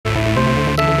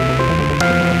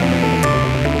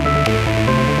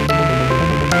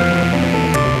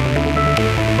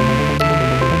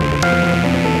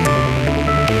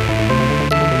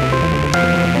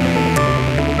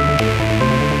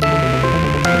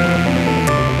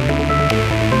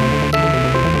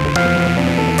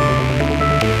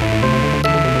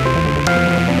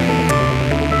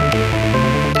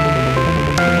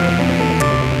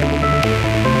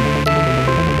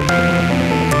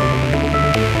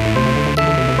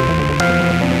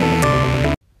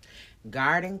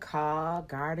Garden call,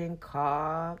 garden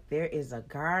call. There is a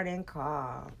garden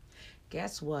call.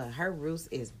 Guess what? Her Roots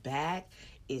is back.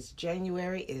 It's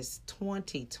January. It's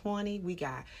 2020. We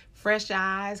got fresh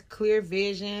eyes, clear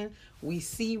vision. We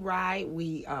see right.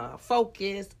 We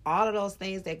focus. All of those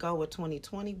things that go with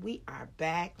 2020. We are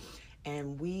back.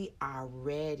 And we are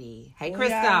ready. Hey,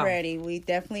 Crystal. We are ready. We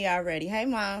definitely are ready. Hey,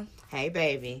 Mom. Hey,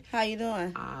 baby. How you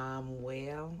doing?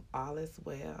 Well. All is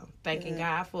well. Thanking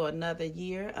God for another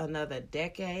year, another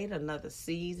decade, another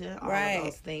season. All of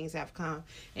those things have come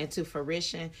into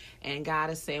fruition. And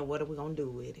God is saying, what are we going to do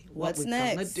with it? What's what next?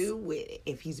 What we going to do with it?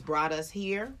 If he's brought us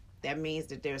here, that means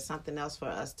that there's something else for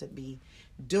us to be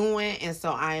doing. And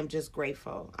so I am just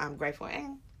grateful. I'm grateful.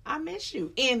 And I miss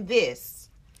you in this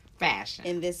fashion.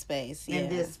 In this space, yeah. In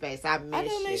this space. I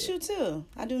do miss you too.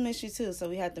 I do miss you too. So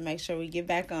we have to make sure we get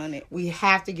back on it. We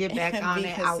have to get back on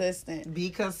it. Be consistent. Be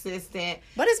consistent.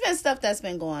 But it's been stuff that's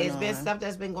been going on. It's been stuff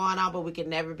that's been going on, but we can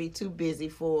never be too busy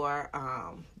for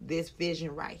this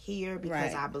vision right here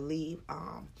because I believe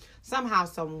somehow,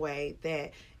 some way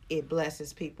that it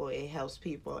blesses people, it helps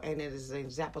people, and it is an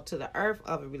example to the earth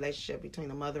of a relationship between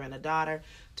a mother and a daughter.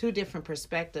 Two different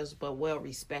perspectives, but well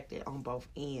respected on both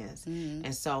ends. Mm-hmm.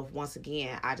 And so, once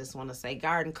again, I just want to say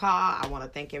garden call. I want to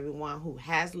thank everyone who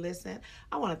has listened.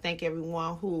 I want to thank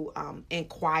everyone who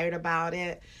inquired about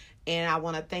it. And I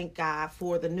want to thank God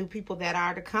for the new people that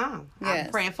are to come. Yes.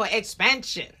 I'm praying for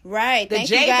expansion. Right.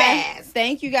 Thank you guys.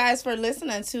 Thank you guys for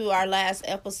listening to our last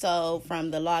episode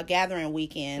from the Law Gathering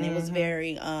weekend. Mm-hmm. It was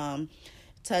very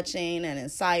touching and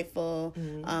insightful.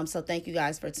 Mm-hmm. So thank you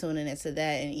guys for tuning into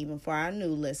that. And even for our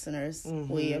new listeners,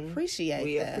 we appreciate that.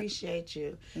 We appreciate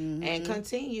you. Mm-hmm. And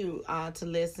continue to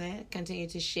listen. Continue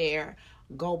to share.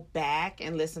 Go back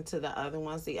and listen to the other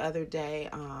ones. The other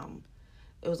day,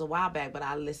 it was a while back, but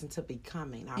I listened to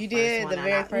Becoming. You did? The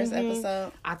very first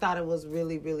episode? I thought it was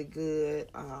really, really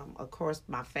good. Of course,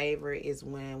 my favorite is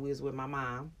when we was with my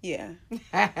mom. Yeah.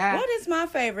 What is my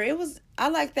favorite? I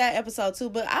like that episode too,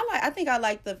 but I think I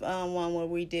like the one where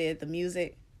we did the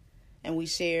music and we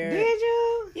shared. Did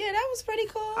you? Yeah, that was pretty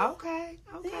cool. Okay.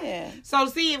 Yeah. So,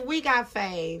 see, if we got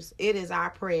faves, it is our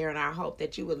prayer and our hope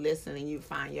that you would listen and you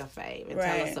find your fave and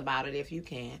tell us about it if you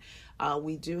can.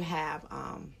 We do have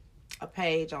a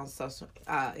page on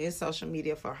social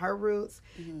media for Her Roots.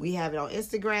 Mm-hmm. We have it on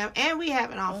Instagram and we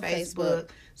have it on Facebook.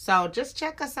 So just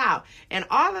check us out. And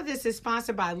all of this is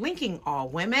sponsored by Linking All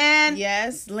Women.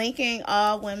 Yes, Linking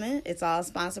All Women. It's all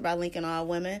sponsored by Linking All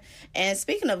Women. And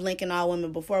speaking of Linking All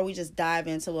Women, before we just dive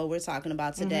into what we're talking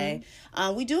about today,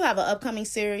 we do have an upcoming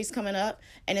series coming up,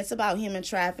 and it's about human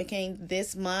trafficking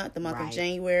this month. The month of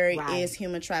January is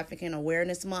Human Trafficking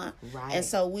Awareness Month. Right. And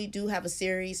so we do have a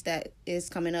series that is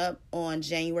coming up on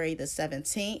January the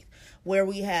 17th, where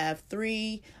we have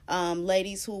 3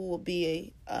 ladies who will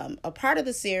be a part of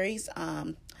the series.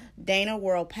 Dana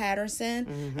World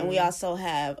Patterson, and we also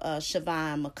have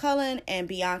Siobhan McCullen and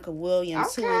Bianca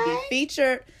Williams, who will be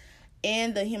featured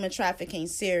in the human trafficking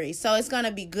series. So it's going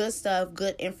to be good stuff,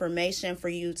 good information for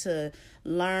you to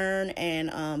learn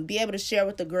and be able to share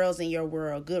with the girls in your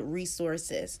world, good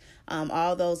resources.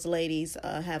 All those ladies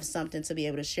have something to be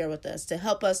able to share with us to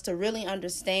help us to really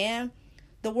understand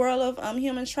the world of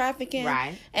human trafficking,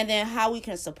 and then how we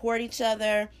can support each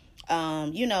other,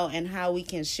 and how we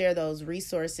can share those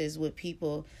resources with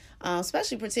people,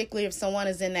 especially particularly if someone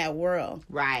is in that world.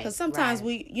 Right. Because sometimes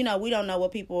we don't know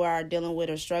what people are dealing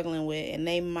with or struggling with, and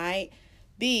they might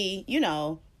be,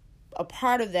 a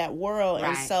part of that world.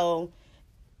 And so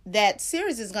that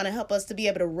series is going to help us to be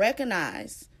able to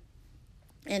recognize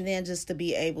and then just to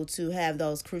be able to have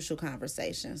those crucial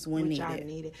conversations when needed.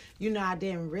 I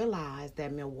didn't realize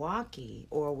that Milwaukee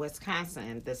or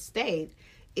Wisconsin, the state,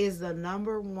 is the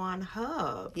number one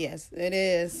hub. Yes, it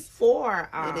is. For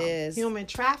human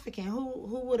trafficking.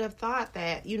 Who would have thought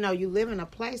that, you live in a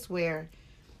place where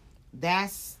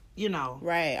that's,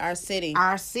 Right, our city.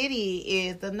 Our city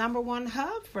is the number one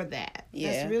hub for that.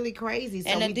 Yeah. That's really crazy. So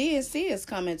and the DNC is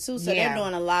coming too, so they're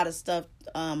doing a lot of stuff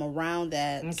around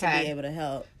that to be able to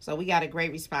help. So we got a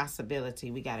great responsibility.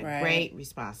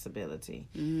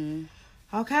 Mm-hmm.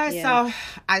 Okay,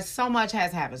 so much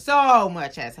has happened. So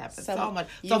much.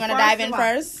 You're going to dive in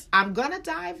first? I'm going to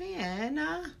dive in.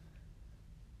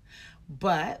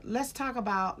 But let's talk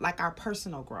about our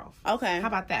personal growth. Okay. How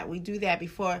about that? We do that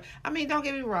before. Don't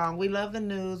get me wrong. We love the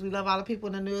news. We love all the people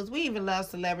in the news. We even love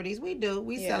celebrities. We do.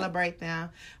 We celebrate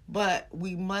them. But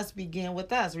we must begin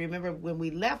with us. Remember when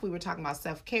we left, we were talking about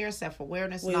self-care,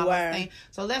 self-awareness, and all those things.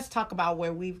 So let's talk about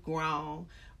where we've grown.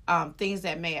 Things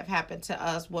that may have happened to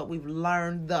us, what we've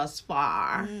learned thus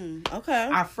far. Okay.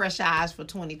 Our fresh eyes for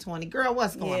 2020. Girl,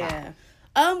 what's going on?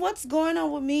 What's going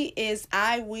on with me is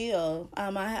I will.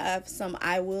 I have some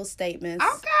I will statements.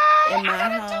 Okay, in my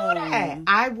I gotta do that.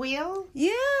 I will.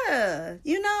 Yeah,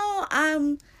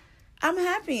 I'm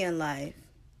happy in life,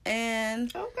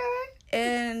 and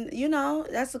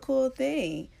that's a cool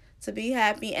thing to be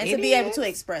happy and to be able to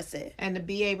express it and to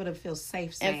be able to feel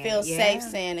safe saying safe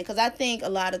saying it. Because I think a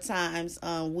lot of times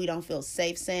we don't feel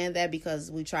safe saying that because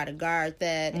we try to guard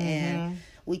that and.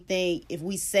 We think if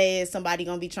we say it, somebody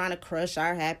gonna be trying to crush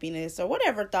our happiness or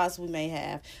whatever thoughts we may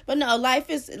have. But no,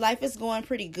 life is going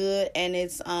pretty good, and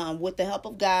it's with the help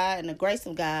of God and the grace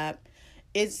of God,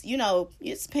 it's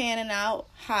it's panning out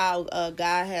how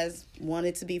God has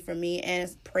wanted to be for me,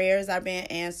 and prayers are being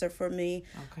answered for me.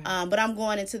 Okay. But I'm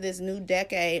going into this new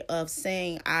decade of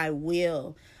saying I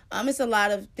will. It's a lot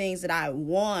of things that I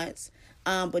want,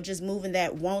 but just moving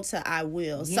that want to I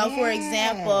will. Yes. So for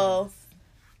example,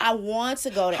 I want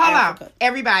to go to Africa. On.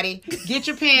 Everybody, get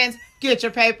your pens, get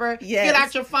your paper, get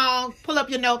out your phone, pull up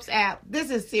your Notes app.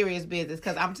 This is serious business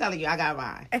because I'm telling you, I got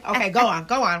mine. Okay, go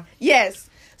on. Yes.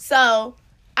 So,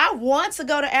 I want to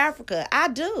go to Africa. I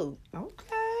do.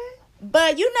 Okay.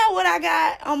 But you know what I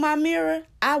got on my mirror?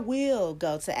 I will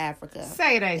go to Africa.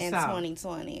 Say they in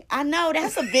 2020. I know,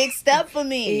 that's a big step for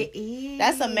me. It is.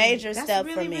 That's a major step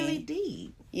really, for me. That's really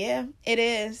deep. Yeah, it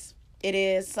is. It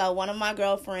is. So one of my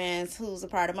girlfriends who's a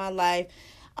part of my life,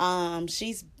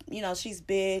 she's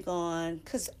big on,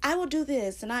 because I will do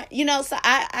this. And so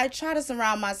I try to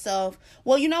surround myself.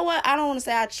 Well, you know what? I don't want to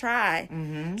say I try.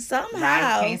 Mm-hmm. Somehow.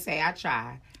 Right, can't say I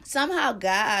try. Somehow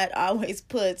God always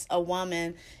puts a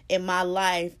woman in my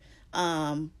life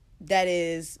that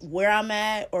is where I'm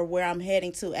at or where I'm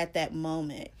heading to at that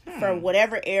moment for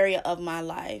whatever area of my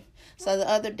life. So the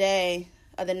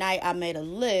other night, I made a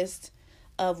list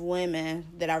of women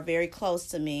that are very close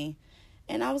to me,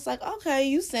 and I was like, okay,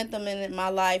 you sent them in my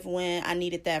life when I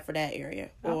needed that for that area,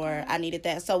 or I needed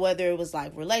that. So whether it was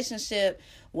like relationship,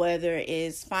 whether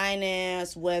it's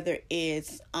finance, whether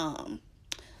it's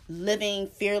living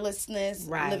fearlessness,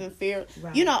 living fear,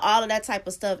 all of that type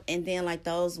of stuff. And then like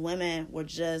those women were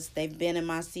they've been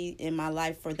in my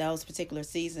life for those particular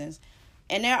seasons,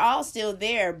 and they're all still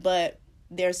there, but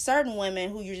there's certain women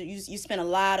who you spend a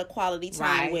lot of quality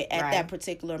time with at that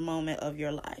particular moment of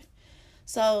your life.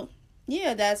 So,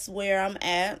 yeah, that's where I'm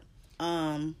at.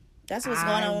 That's what's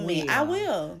going on with me. I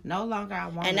will. No longer I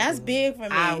want. And that's big for me.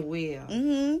 I will.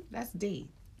 Mm-hmm. That's deep.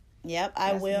 Yep,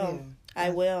 I will.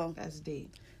 I will. That's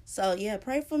deep. So, yeah,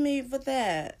 pray for me for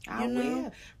that. I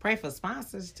will. Pray for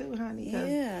sponsors, too, honey.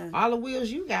 Yeah. All the wheels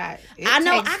you got. I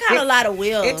got a lot of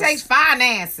wheels. It takes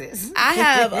finances. I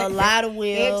have a lot of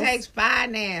wheels. It takes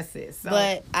finances. So.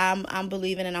 But I'm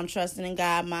believing and I'm trusting in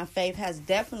God. My faith has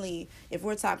definitely, if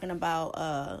we're talking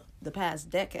about the past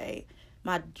decade,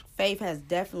 my faith has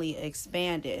definitely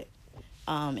expanded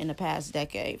in the past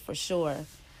decade, for sure.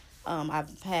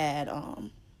 I've had,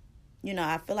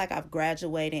 I feel like I've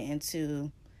graduated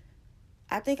into...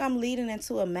 I think I'm leading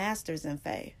into a master's in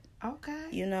faith. Okay.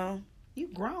 You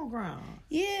grown.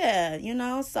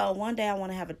 Yeah, so one day I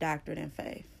want to have a doctorate in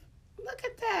faith. Look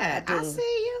at that. I see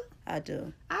you. I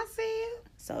do. I see you.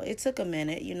 So it took a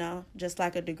minute, just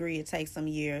like a degree, it takes some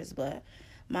years, but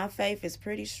my faith is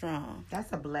pretty strong.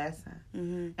 That's a blessing.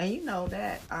 Mm-hmm. And you know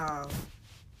that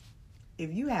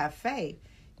if you have faith,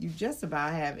 you just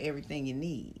about have everything you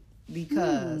need,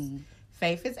 because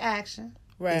faith is action.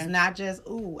 Right. It's not just,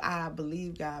 I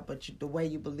believe God, but the way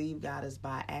you believe God is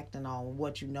by acting on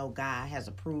what you know God has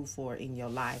approved for in your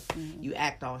life. Mm-hmm. You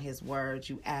act on His words,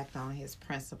 you act on His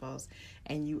principles,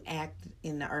 and you act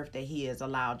in the earth that He has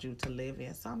allowed you to live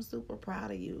in. So I'm super proud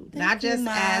of you. Not just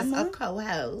as a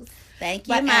co-host. Thank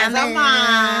you, but Mama. As a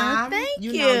mom. Thank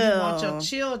you. You want your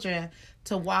children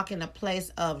to walk in a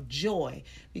place of joy,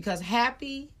 because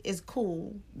happy is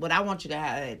cool, but I want you to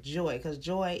have that joy, because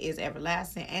joy is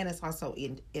everlasting and it's also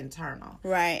internal.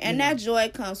 Right, and that joy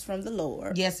comes from the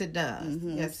Lord. Yes, it does.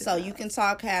 Mm-hmm. Yes, it does. does. You can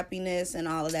talk happiness and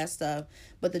all of that stuff,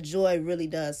 but the joy really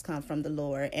does come from the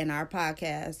Lord. And our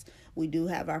podcast, we do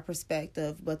have our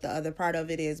perspective, but the other part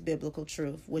of it is biblical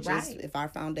truth, which is our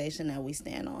foundation that we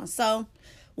stand on. So,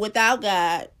 without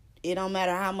God, it don't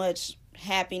matter how much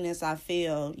happiness I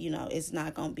feel, it's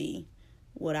not gonna be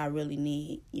what I really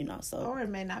need, so. Or it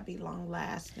may not be long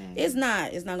lasting. It's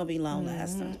not gonna be long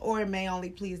lasting. Or it may only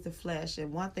please the flesh.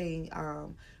 And one thing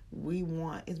we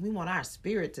want our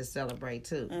spirit to celebrate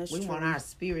too. We want our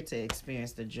spirit to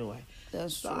experience the joy.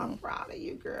 That's true. I'm proud of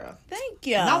you, girl. Thank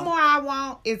you. No more I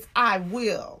want, it's I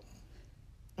will.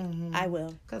 Mm-hmm. I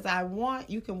will. Because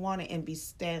you can want it and be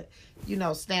standing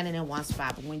in one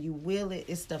spot, but when you will it,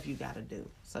 it's stuff you got to do.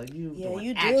 So you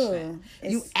action.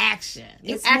 You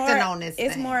acting on this thing.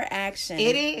 It's more action.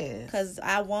 It is. Because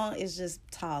I want is just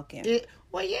talking.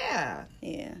 Yeah.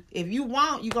 Yeah. If you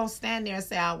want, you're going to stand there and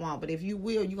say, I want. But if you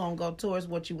will, you're going to go towards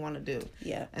what you want to do.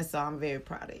 Yeah. And so I'm very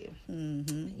proud of you.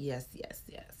 Mm-hmm. Yes.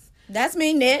 That's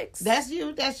me, next. That's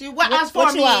you. As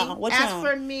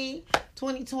for me,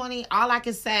 2020, all I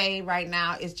can say right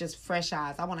now is just fresh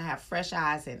eyes. I want to have fresh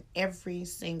eyes in every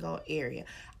single area.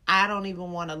 I don't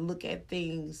even want to look at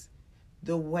things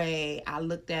the way I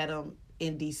looked at them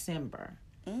in December.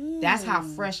 That's how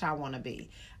fresh I want to be.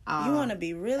 You want to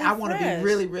be really fresh. I want to be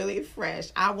really, really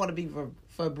fresh. I want to be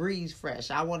Febreze fresh.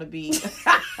 I want to be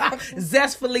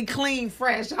zestfully clean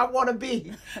fresh. I want to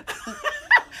be...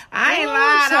 I ain't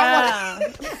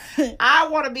lying. I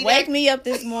want to be. Wake me up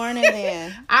this morning,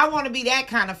 then. I want to be that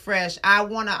kind of fresh. I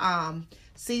want to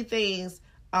see things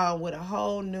with a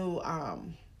whole new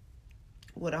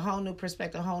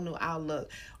perspective, a whole new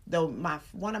outlook. Though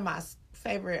one of my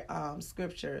favorite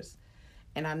scriptures,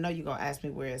 and I know you're gonna ask me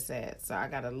where it's at, so I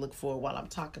gotta look for it while I'm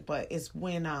talking. But it's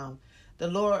when the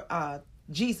Lord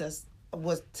Jesus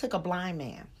took a blind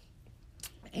man.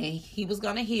 And he was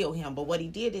going to heal him. But what he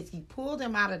did is he pulled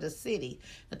him out of the city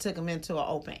and took him into an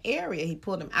open area. He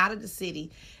pulled him out of the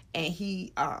city and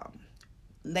he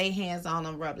laid hands on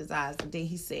him, rubbed his eyes. And then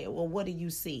he said, well, what do you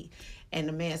see? And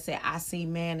the man said, I see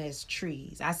men as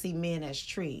trees. I see men as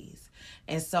trees.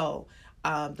 And so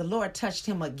the Lord touched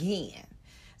him again,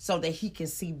 so that he can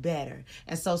see better.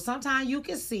 And so sometimes you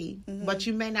can see, but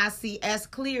you may not see as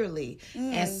clearly.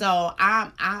 And so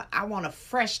I want a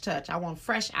fresh touch. I want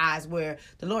fresh eyes where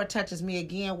the Lord touches me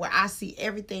again, where I see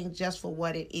everything just for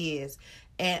what it is.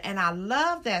 And I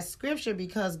love that scripture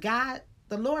because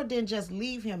the Lord didn't just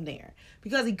leave him there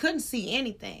because he couldn't see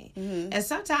anything. And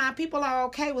sometimes people are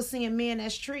okay with seeing men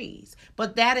as trees,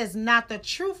 but that is not the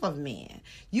truth of men.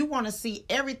 You want to see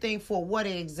everything for what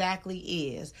it exactly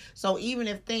is. So even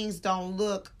if things don't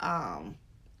look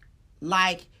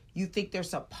like you think they're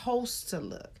supposed to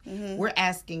look, we're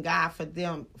asking God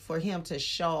for him to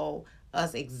show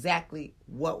us exactly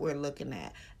what we're looking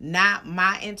at. Not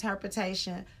my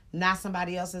interpretation, not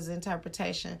somebody else's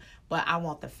interpretation, but I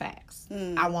want the facts.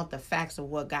 I want the facts of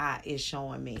what God is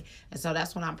showing me. And so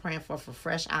that's what I'm praying for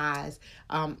fresh eyes.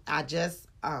 I just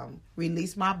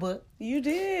released my book. You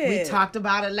did. We talked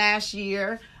about it last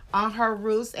year on Her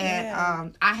Roots,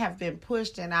 and I have been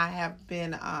pushed and I have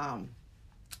been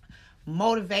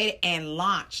motivated and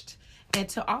launched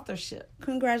into authorship.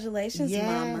 Congratulations,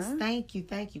 Mama. Thank you.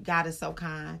 God is so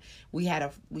kind. We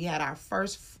had our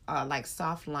first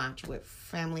soft launch with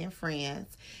family and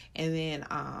friends, and then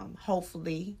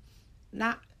hopefully,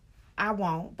 I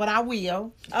won't, but I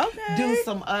will. Okay. Do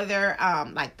some other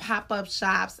pop-up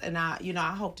shops, and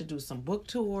I hope to do some book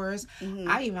tours.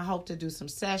 I even hope to do some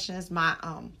sessions. My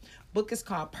book is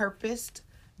called Purposed,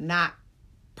 Not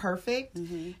Perfect,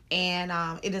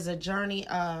 and it is a journey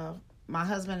of my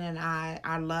husband and I,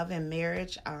 our love and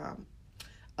marriage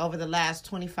over the last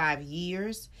 25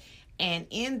 years. And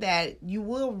in that, you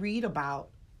will read about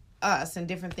us and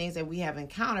different things that we have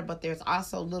encountered, but there's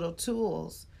also little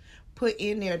tools put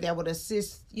in there that would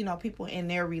assist, people in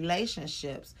their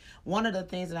relationships. One of the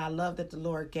things that I love that the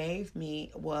Lord gave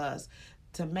me was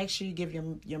to make sure you give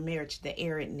your marriage the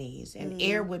air it needs. And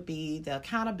air would be the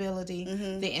accountability,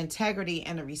 the integrity,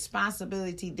 and the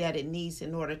responsibility that it needs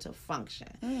in order to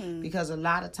function. Because a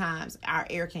lot of times our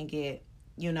air can get,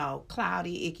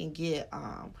 cloudy. It can get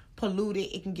polluted.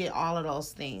 It can get all of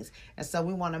those things. And so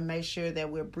we want to make sure that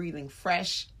we're breathing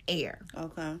fresh air.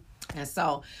 Okay. And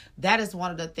so that is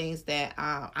one of the things that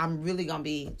I'm really going to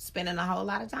be spending a whole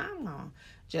lot of time on.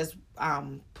 Just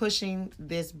pushing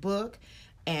this book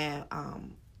and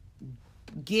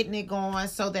getting it going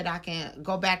so that I can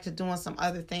go back to doing some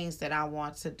other things that I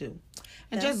want to do.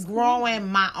 And that's just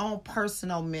growing my own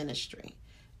personal ministry.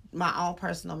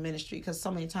 Because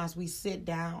so many times we sit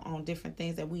down on different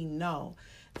things that we know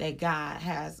that God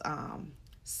has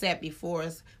set before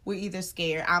us. We're either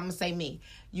scared. I'm going to say me.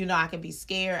 I can be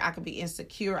scared. I can be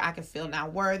insecure. I can feel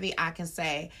not worthy. I can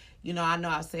say, I know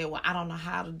I said, well, I don't know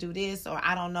how to do this, or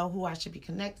I don't know who I should be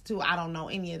connected to. I don't know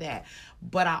any of that.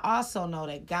 But I also know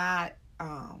that God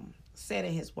said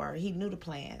in his word, he knew the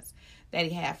plans that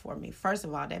he had for me. First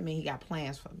of all, that means he got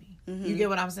plans for me. You get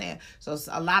what I'm saying? So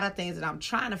a lot of things that I'm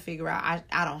trying to figure out,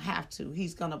 I don't have to.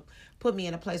 He's going to put me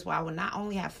in a place where I will not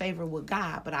only have favor with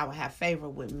God, but I will have favor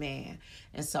with man.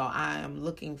 And so I am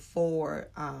looking forward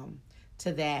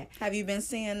to that. Have you been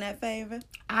seeing that favor?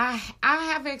 I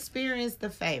have experienced the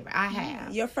favor. I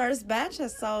have. Your first batch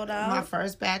has sold out. My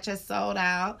first batch has sold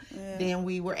out. Yeah. Then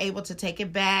we were able to take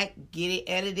it back, get it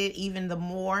edited even the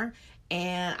more.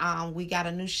 And we got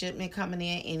a new shipment coming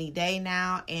in any day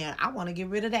now, and I want to get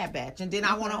rid of that batch, and then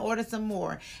I want to order some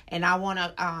more. And I want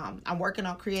to. I'm working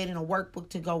on creating a workbook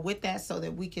to go with that, so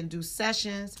that we can do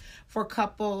sessions for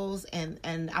couples,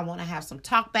 and I want to have some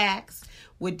talkbacks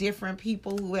with different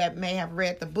people who may have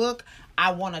read the book.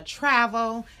 I want to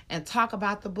travel and talk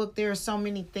about the book. There are so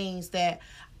many things that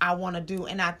I want to do,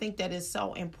 and I think that is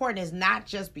so important. It's not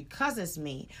just because it's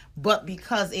me, but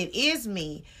because it is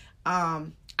me.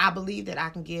 I believe that I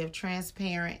can give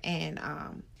transparent and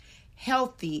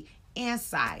healthy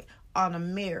insight on a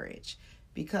marriage,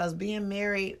 because being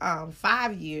married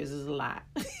 5 years is a lot.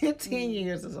 10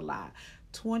 years is a lot.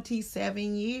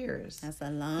 27 years. That's a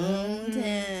long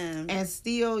time. And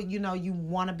still, you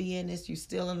want to be in this. You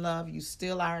still in love. You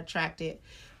still are attracted.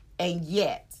 And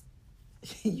yet,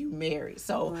 you married.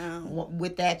 So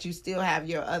with that, you still have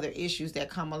your other issues that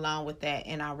come along with that.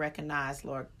 And I recognize,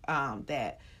 Lord,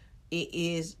 that it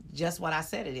is just what I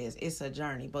said it is. It's a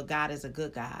journey, but God is a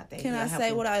good God. Can I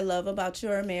say what I love about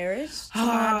your marriage to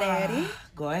my daddy?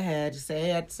 Go ahead.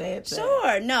 Say it.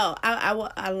 Sure. No,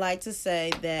 I like to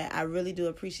say that I really do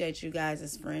appreciate you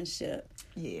guys' friendship.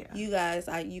 Yeah. You guys,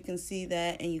 you can see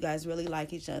that, and you guys really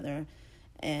like each other.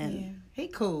 And he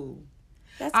cool.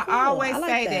 That's cool. I always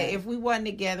say that if we wasn't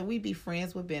together, we'd be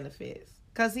friends with benefits,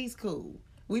 because he's cool.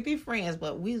 We'd be friends,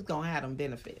 but we was going to have them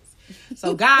benefits.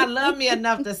 So God loved me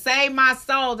enough to save my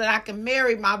soul that I can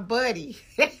marry my buddy.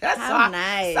 Nice.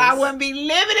 So I wouldn't be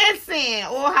living in sin.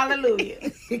 Oh,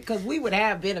 hallelujah. Because we would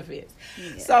have benefits.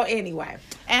 Yeah. So anyway.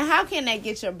 And how can they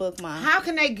get your book, Mom? How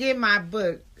can they get my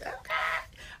book? Okay.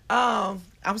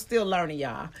 I'm still learning,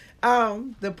 y'all.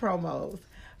 The promos.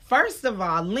 First of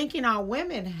all, Linking All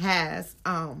Women has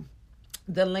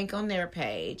the link on their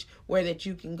page where that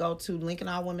you can go to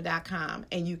linkingallwomen.com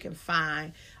and you can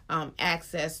find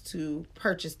access to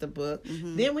purchase the book.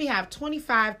 Mm-hmm. Then we have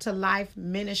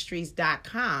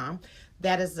 25tolifeministries.com.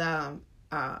 That is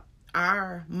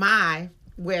my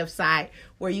website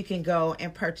where you can go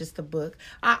and purchase the book.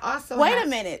 I also wait a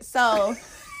minute. So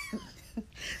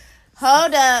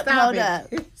hold up.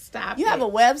 Stop. You have a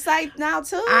website now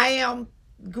too? I am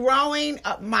growing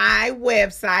up my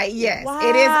website. Yes, wow.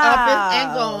 It is up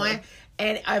and going.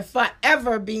 And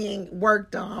forever being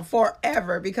worked on,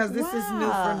 forever, because this is new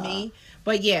for me.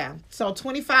 But yeah, so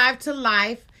 25 to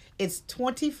Life, it's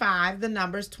 25, the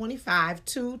numbers 25,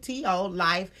 2TO,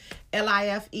 Life,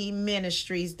 LIFE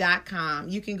Ministries.com.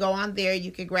 You can go on there,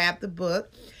 you can grab the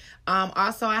book.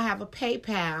 Also, I have a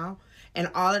PayPal,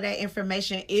 and all of that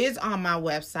information is on my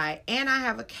website. And I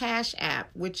have a Cash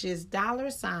App, which is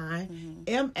 $MS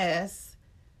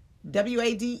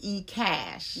WADE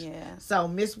Cash. Yeah. So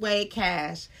Miss Wade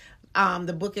Cash.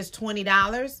 The book is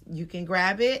 $20. You can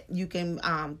grab it. You can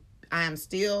I am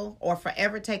still or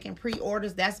forever taking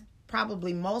pre-orders. That's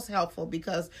probably most helpful,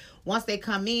 because once they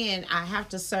come in, I have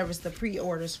to service the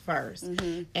pre-orders first.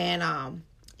 Mm-hmm. And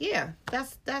yeah,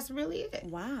 that's really it.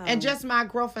 Wow. And just my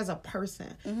growth as a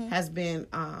person has been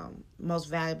most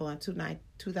valuable in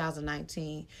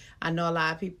 2019. I know a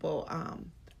lot of people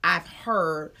I've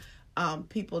heard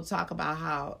people talk about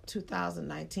how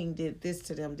 2019 did this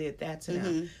to them, did that to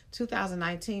them.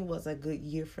 2019 was a good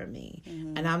year for me.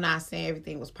 And I'm not saying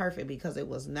everything was perfect, because it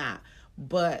was not.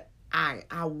 But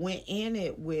I went in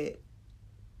it with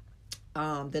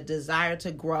the desire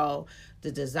to grow,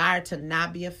 the desire to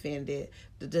not be offended,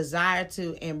 the desire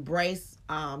to embrace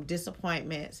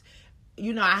disappointments.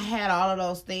 I had all of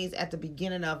those things at the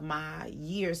beginning of my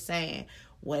year, saying,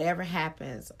 whatever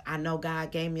happens, I know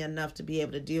God gave me enough to be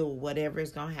able to deal with whatever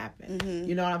is going to happen.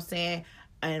 You know what I'm saying?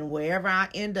 And wherever I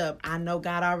end up, I know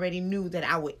God already knew that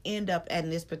I would end up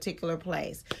in this particular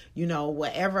place.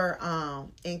 Whatever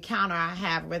encounter I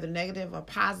have, whether negative or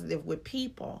positive with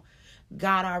people,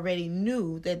 God already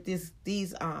knew that these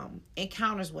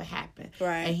encounters would happen.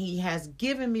 Right. And he has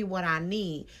given me what I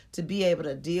need to be able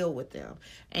to deal with them.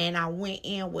 And I went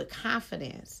in with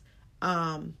confidence,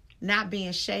 not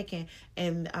being shaken,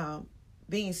 and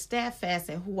being steadfast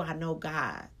in who I know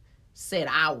God said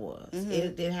I was.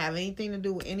 It didn't have anything to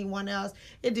do with anyone else.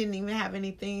 It didn't even have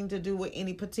anything to do with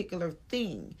any particular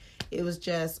thing. It was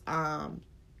just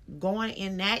going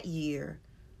in that year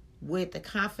with the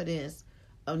confidence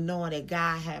of knowing that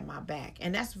God had my back.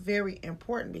 And that's very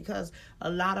important, because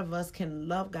a lot of us can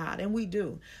love God, and we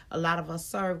do. A lot of us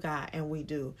serve God, and we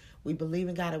do. We believe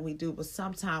in God, and we do. But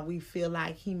sometimes we feel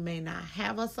like he may not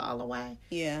have us all the way.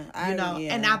 Yeah.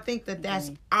 And I think that that's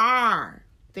our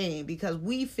thing because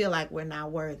we feel like we're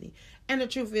not worthy. And the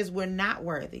truth is we're not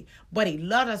worthy. But he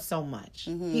loved us so much.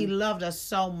 Mm-hmm. He loved us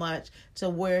so much to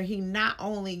where he not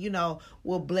only,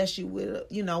 will bless you with,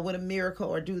 with a miracle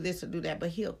or do this or do that, but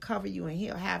he'll cover you and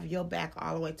he'll have your back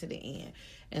all the way to the end.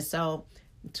 And so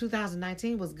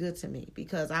 2019 was good to me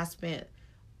because I spent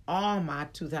all my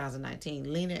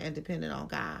 2019 leaning and dependent on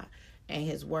God and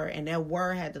his word. And that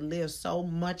word had to live so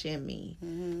much in me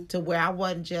to where I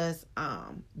wasn't just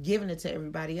giving it to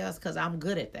everybody else because I'm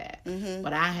good at that. Mm-hmm.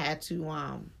 But I had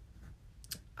to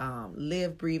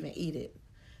live, breathe, and eat it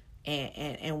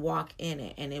and walk in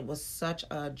it. And it was such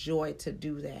a joy to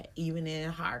do that, even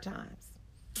in hard times.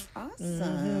 Awesome.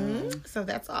 Mm-hmm. So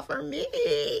that's all for me.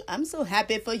 I'm so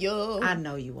happy for you. I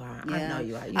know you are. Yeah. I know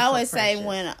you are. I always say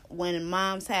when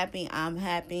mom's happy, I'm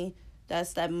happy.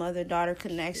 That's that mother-daughter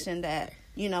connection that,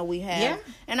 we have. Yeah.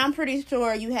 And I'm pretty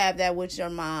sure you have that with your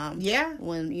mom. Yeah.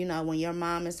 When your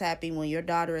mom is happy, when your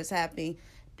daughter is happy,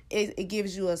 it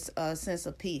gives you a sense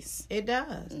of peace. It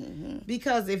does. Mm-hmm.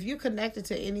 Because if you're connected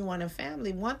to anyone in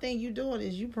family, one thing you're doing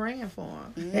is you praying for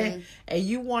them. Mm-hmm. And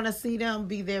you want to see them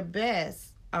be their best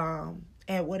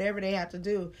at whatever they have to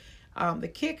do. The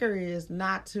kicker is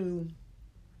not to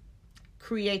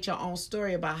create your own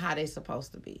story about how they're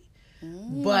supposed to be.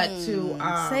 But to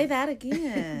say that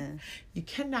again. You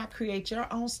cannot create your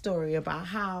own story about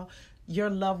how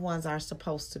your loved ones are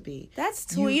supposed to be. That's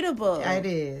tweetable. It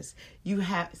is. You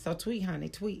have tweet, honey,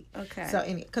 tweet. Okay. So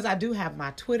because I do have my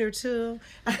Twitter too,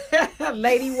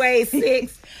 Lady Wade 6. You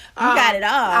got it all.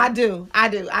 I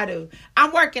do.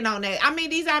 I'm working on that. I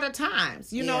mean, these are the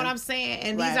times. You know what I'm saying?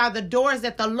 And these are the doors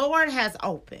that the Lord has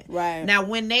opened. Right. Now,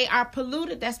 when they are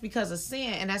polluted, that's because of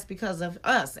sin, and that's because of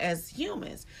us as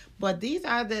humans. But these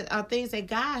are the things that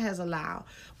God has allowed.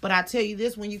 But I tell you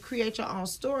this, when you create your own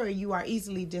story, you are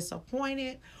easily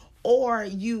disappointed, or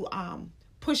you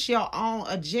push your own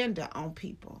agenda on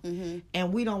people. Mm-hmm.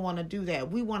 And we don't want to do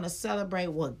that. We want to celebrate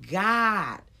what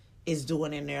God is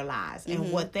doing in their lives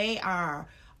and what they are,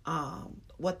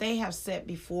 what they have set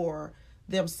before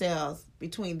themselves,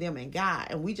 between them and God.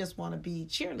 And we just want to be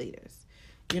cheerleaders,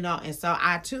 And so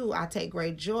I take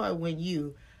great joy when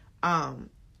you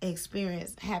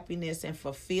experience happiness and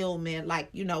fulfillment, like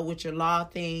with your law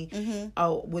thing,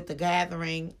 with the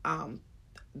gathering,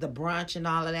 the brunch and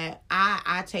all of that.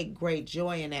 I take great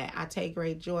joy in that. I take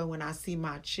great joy when I see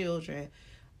my children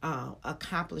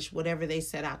accomplish whatever they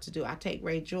set out to do. I take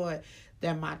great joy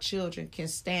that my children can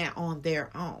stand on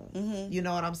their own. You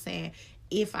know what I'm saying?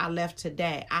 If I left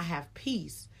today, I have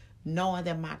peace knowing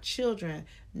that my children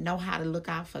know how to look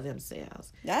out for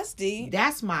themselves. That's deep.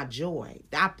 That's my joy.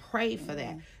 I pray for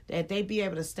that they be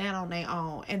able to stand on their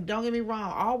own. And don't get me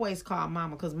wrong, always call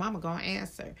mama because mama gonna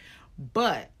answer.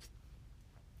 But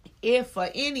if for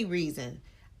any reason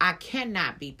I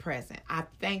cannot be present, I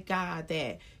thank God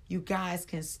that you guys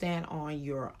can stand on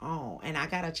your own. And I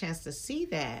got a chance to see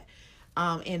that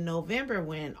in November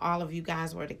when all of you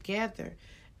guys were together.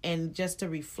 And just to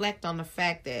reflect on the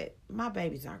fact that my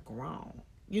babies are grown.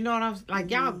 You know what I'm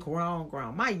like? Y'all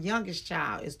grown. My youngest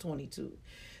child is 22.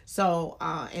 So,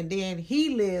 and then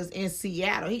he lives in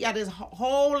Seattle. He got his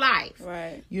whole life.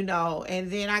 Right.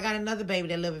 And then I got another baby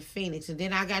that lives in Phoenix. And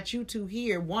then I got you two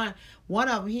here. One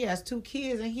of them, he has 2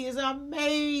 kids and he is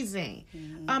amazing.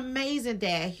 Mm-hmm. Amazing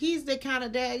dad. He's the kind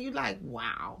of dad you like,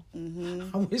 wow.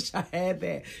 Mm-hmm. I wish I had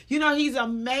that. He's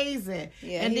amazing.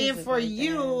 Yeah, and then for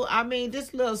you, dad. I mean,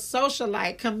 this little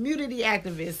socialite, community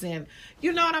activist, and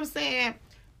you know what I'm saying?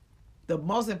 The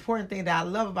most important thing that I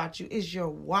love about you is your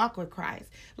walk with Christ.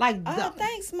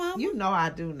 Thanks, Mama. You know I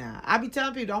do now. I be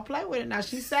telling people, don't play with it now.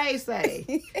 She say.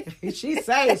 She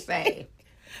say.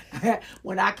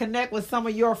 When I connect with some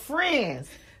of your friends,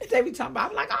 they be talking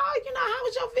about, I'm like, how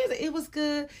was your visit? It was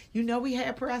good. We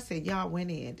had prayer. I said, y'all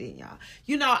went in, didn't y'all?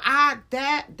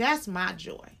 That's my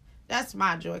joy. That's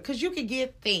my joy. Because you can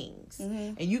get things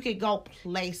and you can go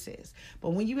places.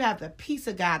 But when you have the peace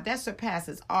of God, that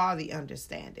surpasses all the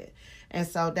understanding. And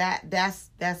so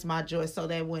that's my joy. So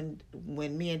that when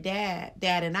me and Dad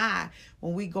and I,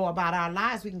 when we go about our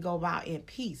lives, we can go about in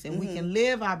peace. And we can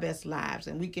live our best lives.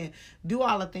 And we can do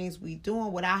all the things we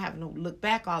doing without having to look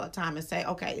back all the time and say,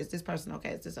 okay, is this person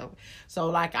okay? Is this okay? So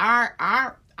like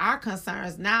our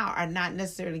concerns now are not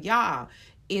necessarily y'all.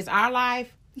 It's our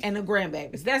life and the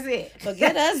grandbabies. That's it.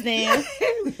 Forget us then.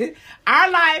 Our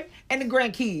life and the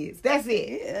grandkids. That's it.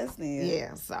 Yes, then.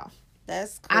 Yeah, so.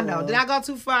 That's cool. I know. Did I go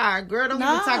too far? Girl, don't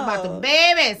even talk about the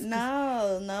babies.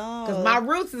 No. Because my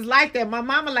roots is like that. My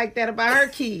mama like that about her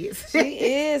kids. She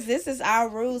is. This is our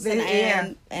roots.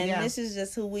 And this is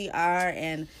just who we are.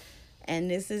 And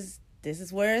this is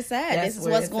where it's at. This is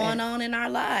what's going on in our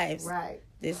lives. Right.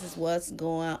 This is what's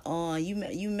going on.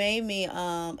 You made me,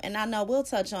 and I know we'll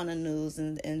touch on the news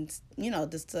and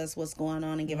discuss what's going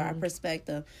on and give our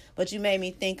perspective. But you made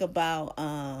me think about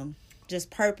just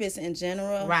purpose in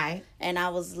general. Right. And I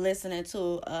was listening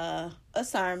to a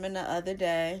sermon the other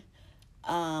day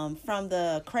from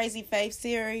the Crazy Faith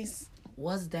series.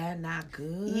 Was that not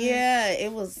good? Yeah,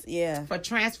 it was. Yeah, for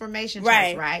Transformation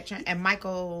Church, right? And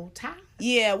Michael Todd.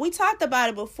 Yeah, we talked about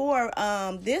it before.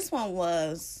 This one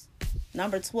was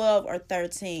number 12 or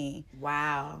 13.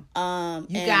 Wow.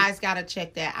 You guys gotta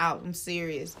check that out. I'm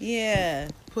serious. Yeah.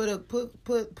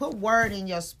 Put word in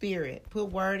your spirit.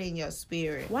 Put word in your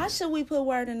spirit. Why should we put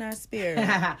word in our spirit?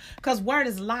 Because word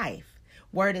is life.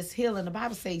 Word is healing. The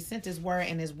Bible says he sent his word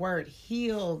and his word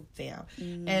healed them.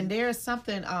 Mm-hmm. And there's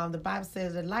something, the Bible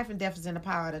says that life and death is in the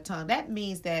power of the tongue. That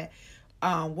means that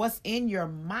what's in your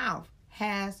mouth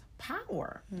has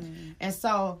power. Mm-hmm. And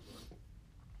so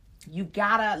you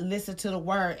gotta listen to the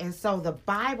word. And so the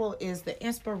Bible is the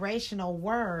inspirational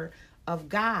word of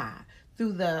God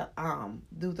through the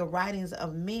writings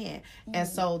of men. Mm-hmm. And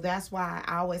so that's why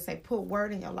I always say put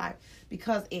word in your life,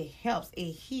 because it helps,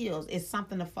 it heals, it's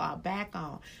something to fall back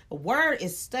on. A word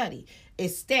is steady.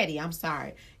 I'm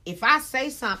sorry. If I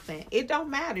say something, it don't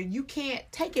matter. You can't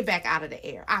take it back out of the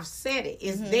air. I've said it.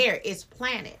 It's there. It's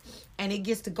planted. And it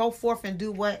gets to go forth and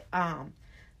do what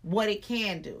it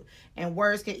can do. And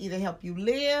words can either help you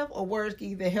live or words can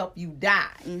either help you die.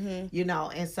 Mm-hmm.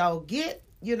 And so get,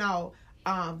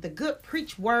 the good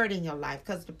preach word in your life,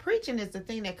 because the preaching is the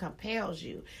thing that compels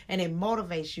you and it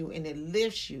motivates you and it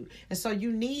lifts you. And so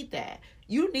you need that.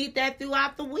 You need that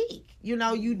throughout the week. You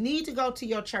need to go to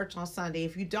your church on Sunday.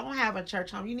 If you don't have a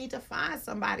church home, you need to find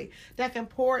somebody that can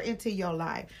pour into your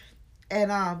life.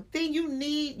 And then you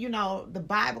need, the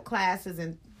Bible classes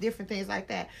and different things like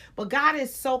that. But God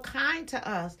is so kind to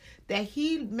us that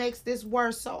he makes this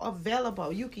word so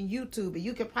available. You can YouTube it.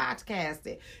 You can podcast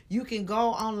it. You can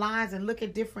go online and look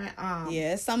at different...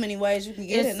 there's so many ways you can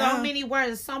get it now. So many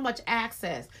words, so much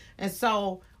access. And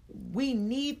so we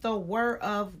need the word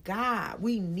of God.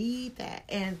 We need that.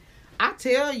 And I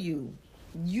tell you,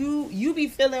 you be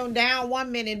feeling down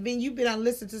 1 minute, and then you be done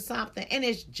listen to something, and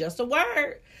it's just a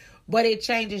word. But it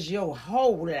changes your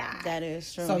whole life. That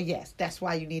is true. So, yes, that's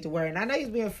why you need to worry. And I know he's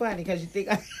being funny because you think...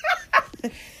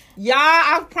 Y'all,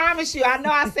 I promise you, I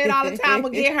know I said all the time I'm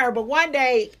going to get her, but one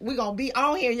day we're going to be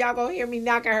on here. Y'all going to hear me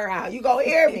knocking her out. You going to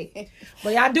hear me.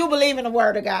 But y'all do believe in the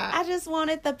word of God. I just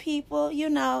wanted the people,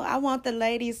 I want the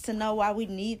ladies to know why we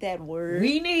need that word.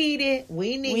 We need it.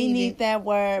 We need that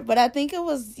word. But I think it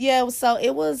was,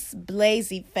 it was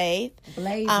Blazy Faith.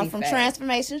 From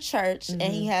Transformation Church. Mm-hmm.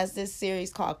 And he has this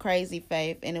series called Crazy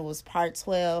Faith. And it was part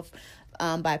 12.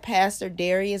 By Pastor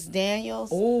Darius Daniels.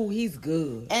 Oh, he's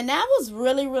good. And that was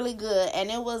really, really good.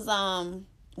 And it was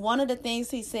one of the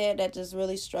things he said that just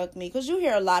really struck me. Because you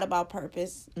hear a lot about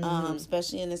purpose,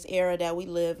 especially in this era that we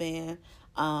live in.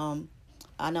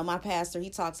 I know my pastor,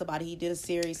 he talks about it. He did a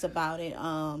series about it.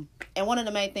 And one of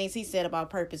the main things he said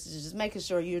about purpose is just making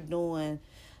sure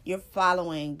you're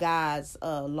following God's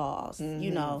laws.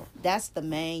 Mm-hmm. That's the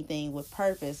main thing with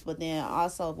purpose. But then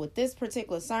also with this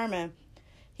particular sermon,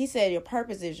 he said your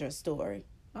purpose is your story.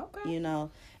 Okay.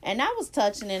 And that was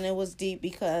touching and it was deep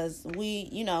because we're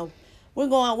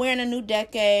in a new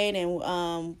decade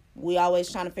and we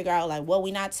always trying to figure out like what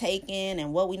we not taking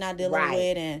and what we not dealing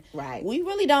with, and we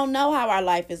really don't know how our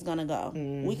life is gonna go.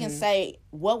 Mm-hmm. We can say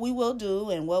what we will do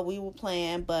and what we will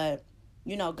plan, but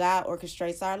God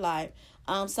orchestrates our life.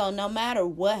 So no matter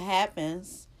what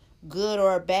happens, good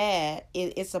or bad,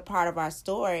 it's a part of our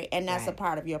story, and that's a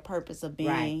part of your purpose of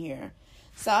being here.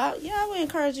 So, I would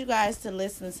encourage you guys to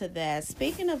listen to that.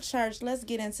 Speaking of church, let's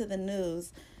get into the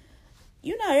news.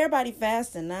 Everybody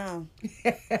fasting now.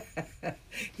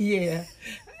 Yeah.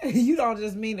 You don't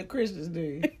just mean the Christians, do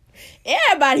you?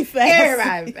 Everybody fasting.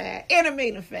 Everybody fasting.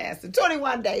 Intermittent fasting.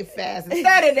 21-day fasting.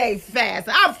 30-day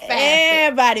fasting. I'm fasting.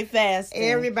 Everybody fasting.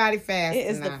 Everybody fasting. It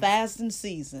is the fasting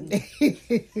season.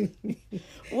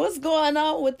 What's going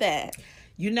on with that?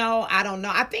 I don't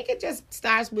know. I think it just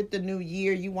starts with the new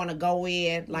year. You want to go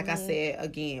in, like I said,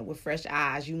 again, with fresh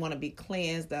eyes. You want to be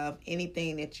cleansed of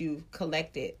anything that you've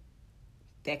collected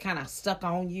that kind of stuck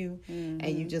on you, and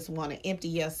you just want to empty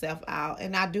yourself out.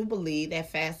 And I do believe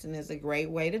that fasting is a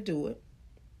great way to do it.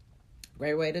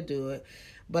 Great way to do it.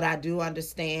 But I do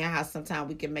understand how sometimes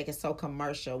we can make it so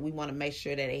commercial. We want to make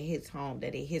sure that it hits home,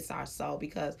 that it hits our soul,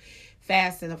 because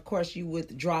fasting, of course, you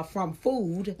withdraw from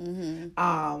food.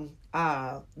 Mm-hmm.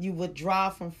 You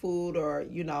withdraw from food or,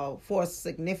 for a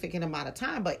significant amount of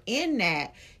time. But in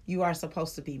that, you are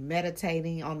supposed to be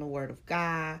meditating on the word of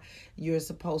God. You're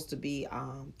supposed to be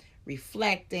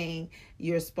reflecting.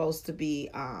 You're supposed to be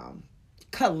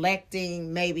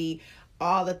collecting maybe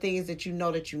all the things that you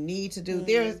know that you need to do. Mm-hmm.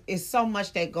 There is so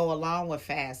much that go along with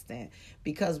fasting,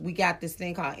 because we got this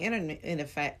thing called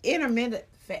intermittent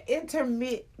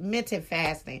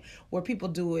fasting, where people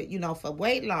do it, for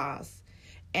weight loss.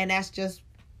 And that's just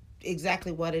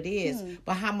exactly what it is. Mm-hmm.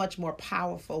 But how much more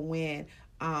powerful when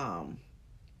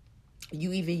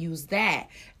you even use that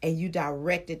and you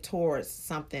direct it towards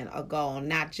something, a goal,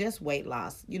 not just weight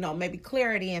loss, maybe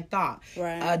clarity in thought,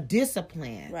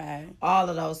 discipline, all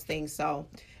of those things. So,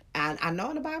 and I know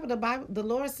in the Bible, the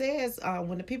Lord says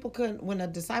when the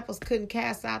disciples couldn't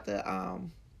cast out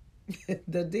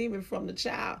the demon from the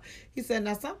child, he said,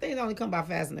 now some things only come by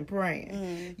fasting and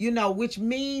praying, which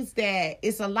means that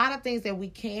it's a lot of things that we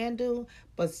can do,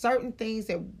 but certain things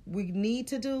that we need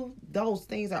to do, those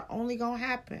things are only going to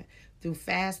happen through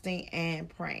fasting and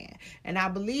praying. And I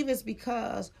believe it's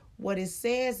because what it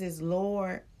says is,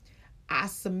 Lord, I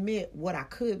submit what I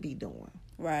could be doing.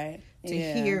 Right. To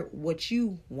hear what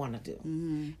you want to do,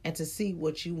 and to see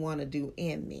what you want to do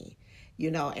in me,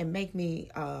 and make me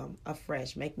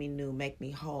afresh, make me new, make me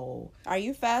whole. Are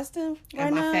you fasting right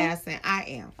Am now? I fasting? I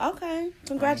am. Okay.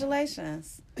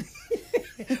 Congratulations.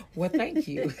 Well, thank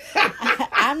you.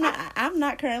 I'm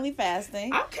not currently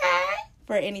fasting. Okay.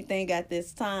 For anything at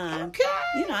this time. Okay.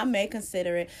 I may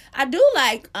consider it. I do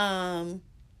like the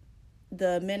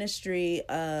ministry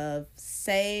of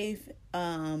Save.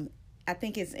 I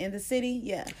think it's in the city.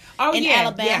 Yeah. Oh, in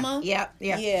Alabama. Yeah.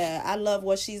 Yeah. I love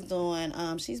what she's doing.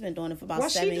 She's been doing it for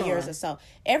about 7 years or so.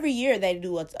 Every year they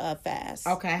do a fast.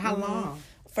 Okay. How long?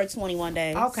 For 21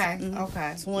 days. Okay.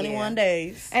 Okay. 21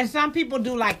 days. And some people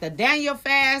do like the Daniel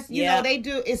fast. You know, they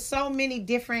do. It's so many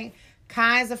different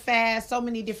kinds of fast, so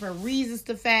many different reasons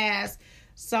to fast,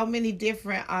 so many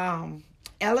different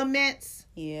elements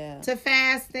to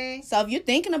fasting. So if you're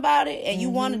thinking about it and you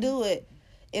want to do it,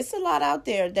 it's a lot out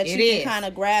there that you can kind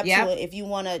of grab to it if you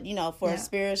want to, for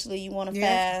spiritually you want to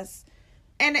fast.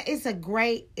 And it's a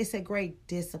great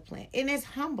discipline, and it's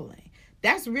humbling.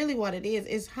 That's really what it is.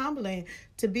 It's humbling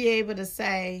to be able to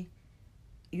say,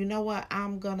 you know what,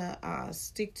 I'm gonna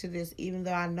stick to this even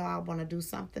though I know I want to do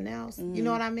something else. You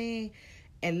know what I mean?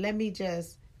 And let me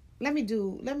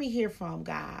hear from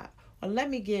God, or let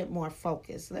me get more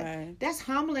focused. That's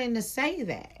humbling to say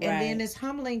that. And then it's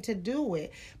humbling to do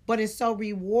it, but it's so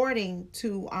rewarding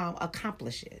to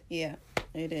accomplish it. Yeah,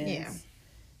 it is. Yeah.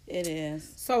 It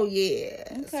is. So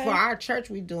for our church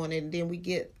we're doing it, and then we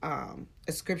get a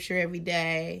scripture every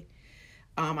day.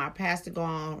 Our pastor go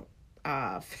on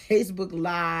Facebook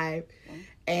Live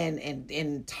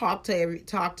and talk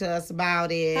to us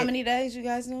about it. How many days you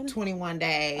guys doing it? 21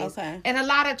 days. Okay. And a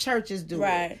lot of churches do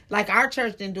it. Like our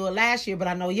church didn't do it last year, but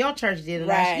I know your church did it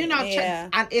last year.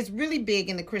 It's really big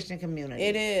in the Christian community.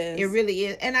 It is. It really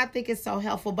is. And I think it's so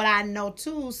helpful. But I know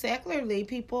too, secularly,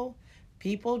 people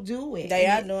do it. They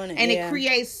are doing it. And it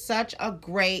creates such a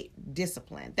great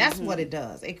discipline. That's what it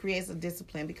does. It creates a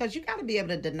discipline because you got to be able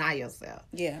to deny yourself.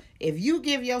 Yeah. If you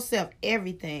give yourself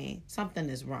everything, something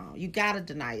is wrong. You got to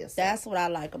deny yourself. That's what I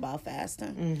like about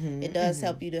fasting. It does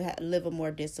help you to live a more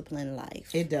disciplined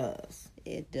life. It does.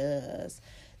 It does.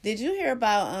 Did you hear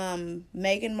about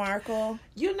Meghan Markle?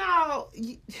 Your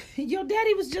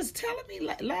daddy was just telling me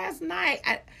last night.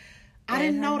 I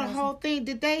didn't know the whole thing.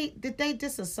 Did they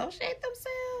disassociate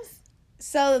themselves?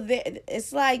 So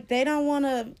it's like they don't want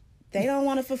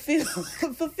to fulfill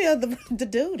the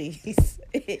duties.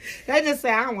 They just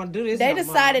say, I don't want to do this. They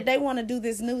decided they want to do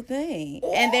this new thing.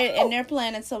 Ooh. And they're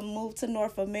planning to move to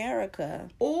North America.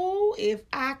 Oh, if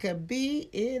I could be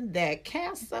in that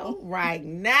castle right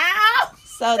now.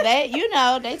 So they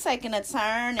taking a turn.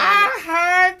 And I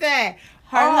heard that.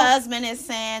 Her husband is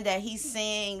saying that he's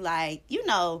seeing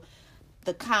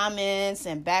the comments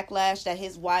and backlash that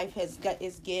his wife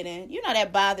is getting.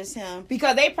 That bothers him.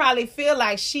 Because they probably feel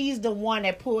like she's the one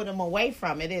that pulled him away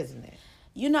from it, isn't it?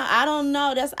 I don't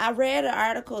know. I read an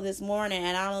article this morning,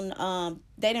 and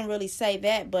they didn't really say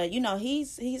that, but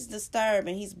he's disturbed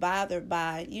and he's bothered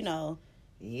by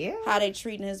how they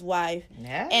treating his wife.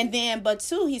 Yeah. And then, but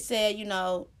too, he said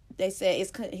they said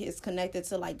it's connected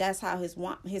to that's how his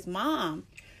mom.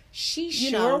 She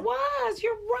sure was.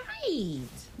 You're right.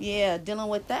 Yeah, dealing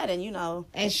with that, and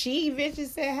and she eventually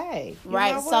said, "Hey,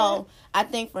 right." So I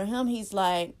think for him, he's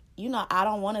like, I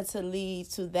don't want it to lead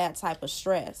to that type of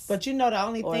stress. But the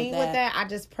only thing with that, I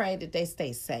just pray that they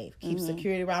stay safe, keep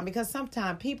security around, because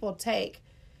sometimes people take,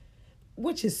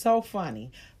 which is so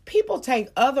funny, people take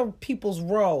other people's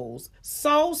roles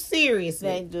so seriously.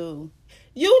 They do.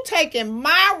 You taking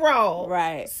my role.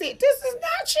 Right. See, this is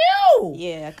not you.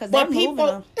 Yeah, because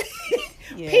people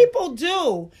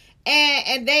do.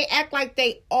 And they act like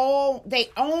they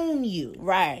own you.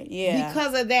 Right, yeah.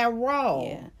 Because of that role.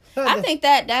 Yeah. I think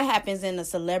that happens in the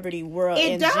celebrity world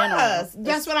in general. It does.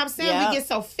 That's what I'm saying. Yep. We get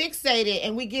so fixated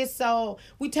and we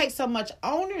take so much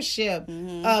ownership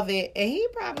of it. And he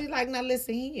probably like, now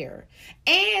listen here.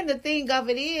 And the thing of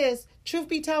it is, truth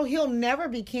be told, he'll never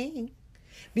be king.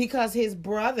 Because his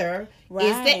brother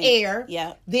is the heir.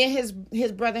 Yeah. Then his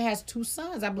brother has 2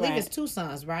 sons. I believe it's 2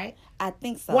 sons, right? I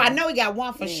think so. Well, I know he got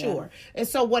 1 for sure. And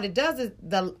so what it does is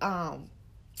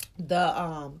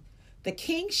the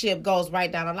kingship goes right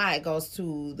down the line. It goes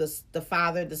to the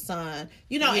father, the son, and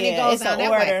it goes down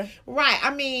that way. Right.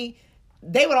 I mean,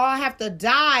 they would all have to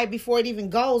die before it even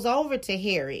goes over to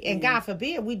Harry. And God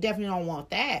forbid, we definitely don't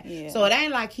want that. Yeah. So it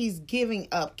ain't like he's giving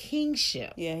up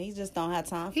kingship. Yeah, he just don't have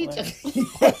time for it.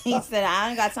 He said, I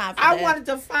ain't got time for that. I wanted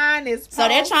to find this post. So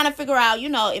they're trying to figure out,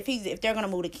 if they're going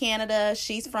to move to Canada.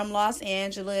 She's from Los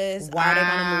Angeles. Wow. Are they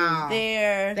going to move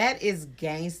there? That is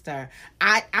gangster.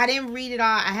 I didn't read it all.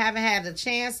 I haven't had the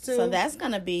chance to. So that's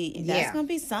going to be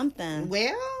something.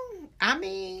 Well, I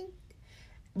mean...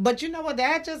 But you know what?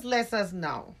 That just lets us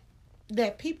know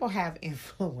that people have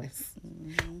influence.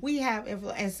 Mm-hmm. We have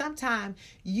influence. And sometimes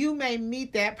you may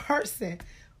meet that person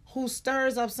who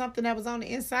stirs up something that was on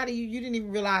the inside of you didn't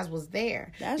even realize was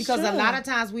there. That's because true. A lot of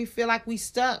times we feel like we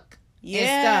stuck.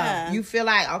 Yeah. You feel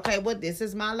like, okay, well, this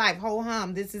is my life. Ho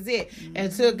hum, this is it. Mm-hmm.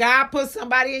 Until God puts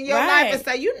somebody in your life and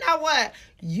say, you know what?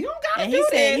 You don't gotta do this.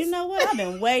 And he said, you know what? I've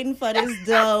been waiting for this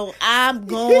dough. I'm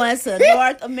going to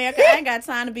North America. I ain't got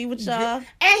time to be with y'all.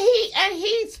 And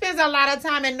he spends a lot of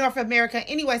time in North America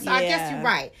anyway. So I guess you're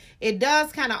right. It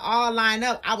does kind of all line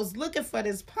up. I was looking for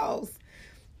this post.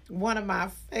 One of my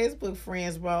Facebook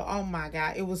friends wrote, oh my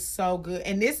God, it was so good.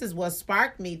 And this is what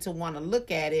sparked me to want to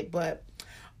look at it. But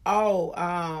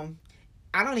I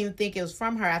don't even think it was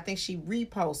from her. I think she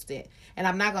reposted. And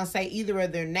I'm not going to say either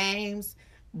of their names,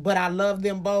 but I love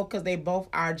them both because they both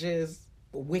are just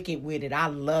wicked with it. I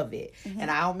love it. Mm-hmm. And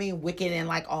I don't mean wicked and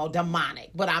like all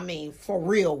demonic, but I mean for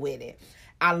real with it.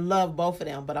 I love both of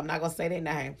them, but I'm not going to say their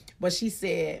name. But she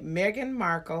said Meghan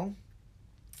Markle,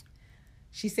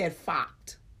 she said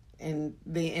fucked. And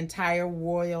the entire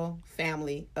royal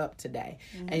family up today.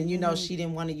 Mm-hmm. And she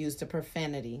didn't want to use the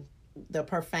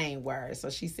profane word.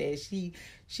 So she said she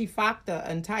fucked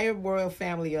the entire royal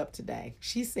family up today.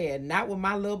 She said, not with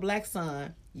my little black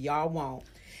son, y'all won't.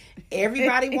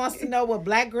 Everybody wants to know what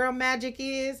black girl magic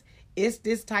is. It's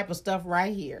this type of stuff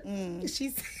right here. She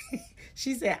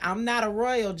said, I'm not a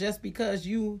royal just because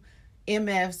you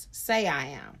MFs say I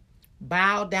am.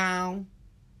 Bow down,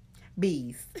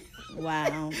 bees.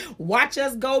 Wow. Watch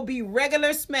us go be regular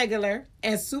smegular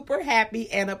and super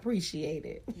happy and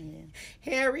appreciated. Yeah.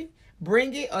 Harry,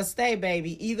 bring it or stay,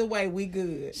 baby. Either way, we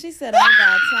good. She said, I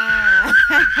got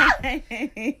time.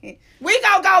 We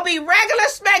gonna go be regular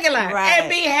smegular and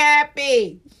be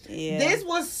happy. Yeah. This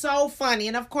was so funny.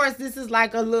 And of course, this is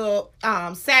like a little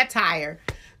satire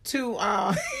to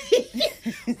what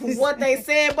they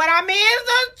said, but I mean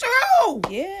it's true.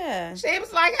 Yeah, she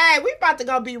was like, "Hey, we about to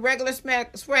go be regular and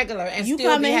you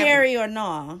still coming, be happy." Harry or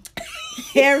no?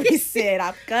 Harry said,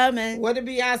 "I'm coming." What did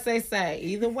Beyonce say?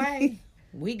 Either way,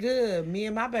 we good. Me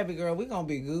and my baby girl, we gonna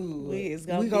be good. We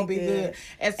gonna be good.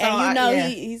 And so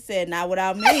he said, "Not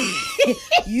without me."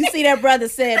 You see that brother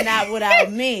said, "Not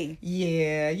without me."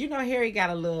 Yeah, Harry got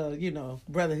a little,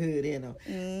 brotherhood in him,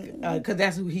 because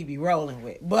that's who he be rolling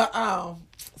with. But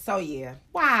so yeah,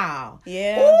 wow,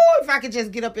 yeah. Ooh, if I could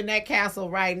just get up in that castle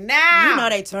right now,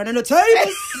 they turning the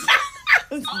tables.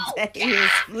 They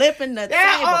flipping the table.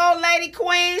 That old lady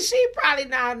queen, she probably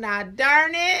now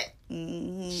darn it.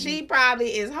 Mm-hmm. She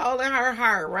probably is holding her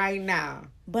heart right now.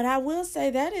 But I will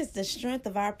say that is the strength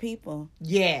of our people.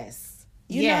 Yes.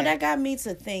 You know, that got me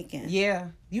to thinking. Yeah.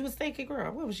 You was thinking,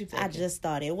 girl, what was you thinking? I just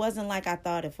thought it wasn't like I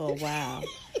thought it for a while.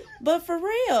 But for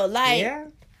real, like,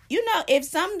 if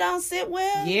something don't sit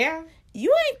well, you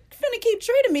ain't finna keep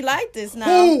treating me like this now.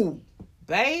 Who?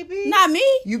 Baby? Not me.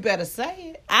 You better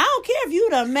say it. I don't care if you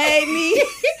done made me.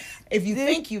 If you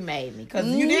think you made me, because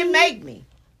you didn't make me.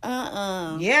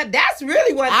 Yeah, that's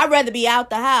really what... I'd rather be out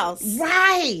the house.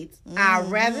 Right.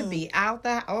 I'd rather be out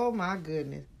the... Oh, my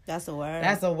goodness. That's a word.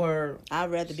 That's a word. I'd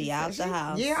rather be out the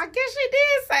house. Yeah, I guess she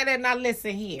did say that. Now,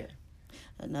 listen here.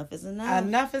 Enough is enough.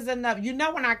 Enough is enough.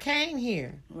 When I came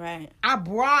here... Right. I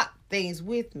brought things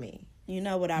with me. You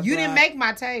know what I brought. You didn't make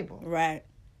my table. Right.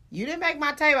 You didn't make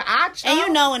my table. I chose.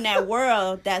 And in that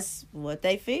world, that's what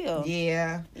they feel.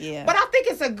 Yeah. Yeah. But I think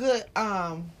it's a good...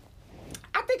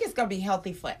 I think it's going to be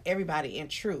healthy for everybody in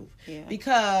truth. Yeah.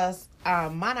 Because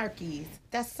monarchies,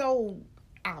 that's so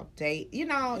outdated. You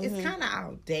know, it's kind of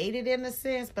outdated in a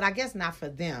sense, but I guess not for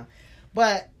them.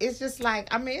 But it's just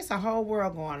like, I mean, it's a whole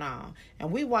world going on.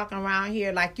 And we walking around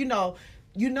here like, you know,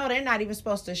 they're not even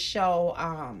supposed to show,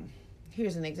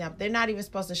 here's an example. They're not even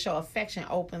supposed to show affection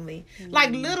openly.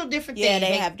 Like little different things. Yeah,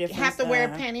 they have different have to wear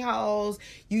pantyhose.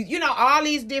 You know, all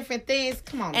these different things.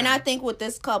 Come on. And now. I think with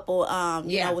this couple,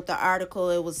 you know, with the article,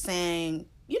 it was saying,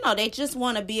 you know, they just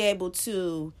want to be able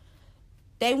to,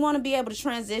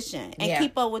 transition and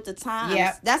keep up with the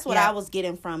times. That's what I was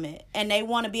getting from it. And they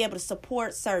want to be able to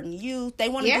support certain youth. They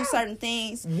want to do certain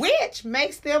things. Which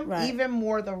makes them even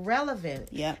more the relevant.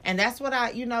 Yeah. And that's what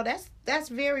that's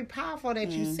very powerful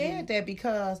that you said that,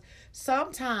 because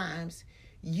sometimes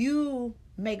you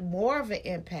make more of an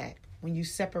impact when you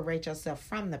separate yourself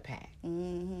from the pack.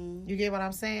 Mm-hmm. You get what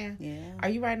I'm saying? Yeah. Are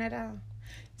you writing that down?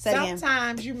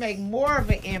 Sometimes you make more of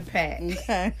an impact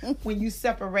when you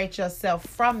separate yourself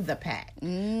from the pack.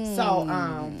 So,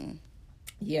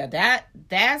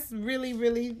 that's really,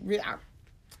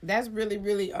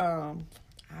 oh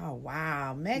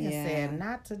wow. Megan said,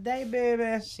 not today,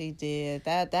 baby. She did.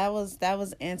 That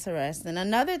was interesting.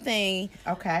 Another thing,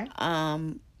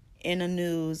 in the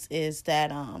news is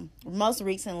that most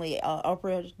recently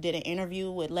Oprah did an interview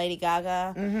with Lady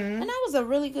Gaga, and that was a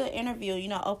really good interview. You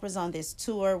know, Oprah's on this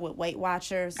tour with Weight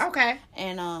Watchers,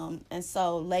 and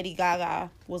so Lady Gaga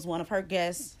was one of her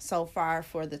guests so far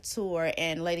for the tour,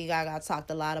 and Lady Gaga talked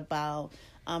a lot about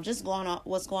just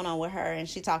what's going on with her, and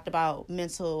she talked about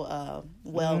mental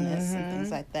wellness and things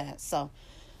like that. So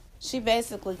she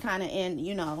basically kind of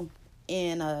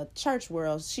in a church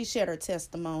world, she shared her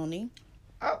testimony.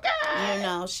 Okay. You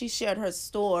know, she shared her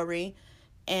story,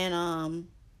 and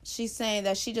she's saying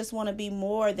that she just want to be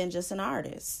more than just an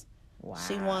artist. Wow.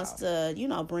 She wants to,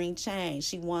 bring change.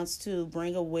 She wants to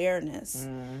bring awareness.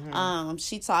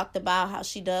 She talked about how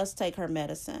she does take her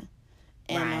medicine,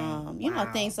 and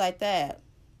things like that.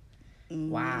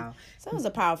 Wow. So it was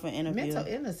a powerful interview. Mental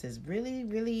illness is really,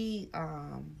 really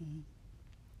how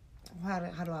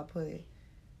do I put it?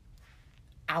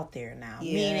 Out there now,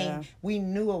 meaning we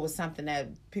knew it was something that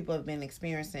people have been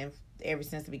experiencing ever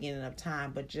since the beginning of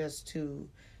time, but just to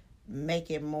make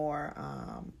it more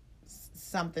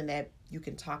something that you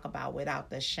can talk about without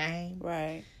the shame,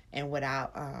 right, and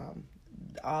without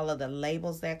all of the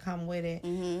labels that come with it.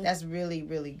 That's really,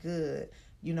 really good.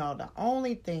 You know, the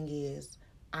only thing is,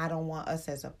 I don't want us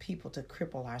as a people to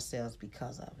cripple ourselves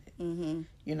because of it,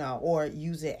 you know, or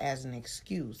use it as an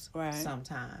excuse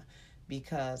sometimes.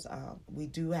 Because we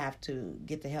do have to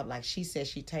get the help. Like she said,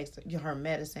 she takes her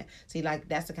medicine. See, like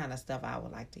that's the kind of stuff I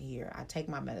would like to hear. I take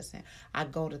my medicine. I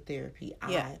go to therapy.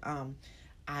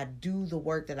 I do the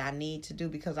work that I need to do,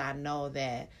 because I know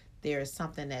that there is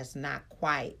something that's not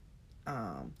quite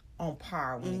on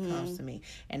par when it comes to me.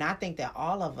 And I think that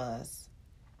all of us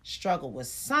struggle with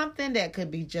something that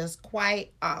could be just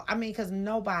quite. Because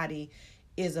nobody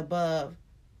is above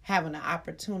having an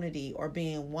opportunity or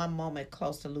being one moment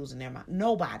close to losing their mind.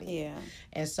 Nobody. Yeah.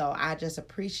 And so I just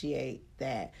appreciate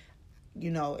that,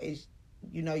 you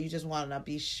just want to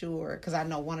be sure. Because I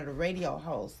know one of the radio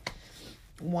hosts,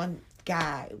 one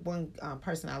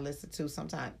person I listen to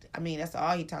sometimes, that's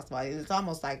all he talks about. It's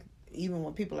almost like even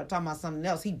when people are talking about something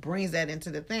else, he brings that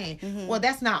into the thing. Well,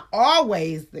 that's not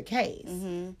always the case.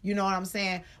 You know what I'm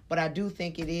saying? But I do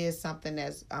think it is something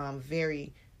that's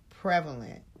very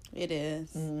prevalent. It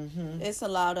is. It's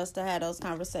allowed us to have those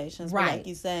conversations. Right. But like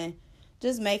you say,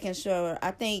 just making sure,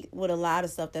 I think with a lot of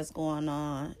stuff that's going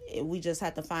on, we just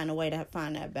have to find a way to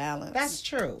find that balance. That's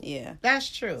true. Yeah. That's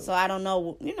true. So I don't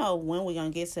know, when we're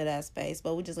going to get to that space,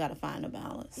 but we just got to find a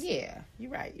balance. Yeah.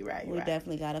 You're right. We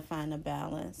definitely got to find a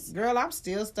balance. Girl, I'm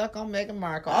still stuck on Meghan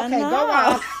Markle. Okay, go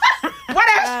on.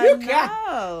 What else you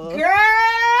got?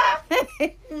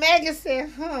 Girl! Meghan said,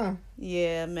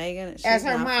 Yeah, Meghan. As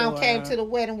her mom came to the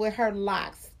wedding with her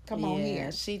locks. Come on here.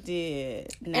 Yeah, she did.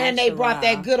 Natural. And they brought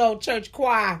that good old church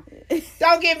choir.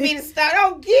 Don't get me to start.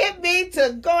 Don't get me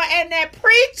to go. And that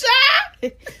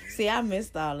preacher. See, I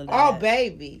missed all of that. Oh,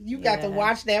 baby. You got to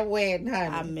watch that wedding, honey.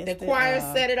 I missed the choir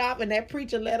set it off, and that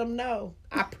preacher let them know.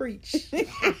 I preach.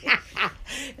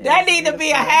 That need to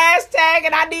be a hashtag,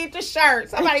 and I need the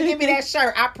shirt. Somebody give me that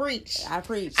shirt. I preach. I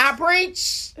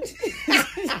preach.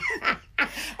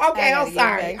 Okay, I'm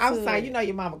sorry. You know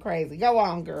your mama crazy. Go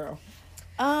on, girl.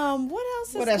 What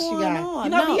else going on?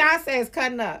 You know Beyonce is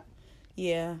cutting up.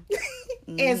 Yeah.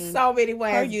 In so many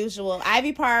ways. Per usual.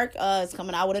 Ivy Park is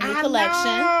coming out with a new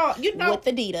collection. With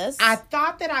Adidas. I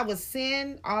thought that I would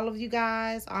send all of you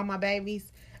guys, all my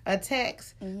babies, a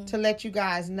text to let you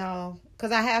guys know.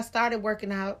 Because I have started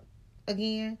working out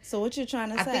again. So what you trying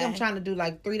to say? I think I'm trying to do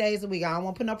like 3 days a week. I don't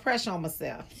want to put no pressure on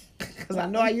myself because I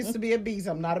know I used to be a beast.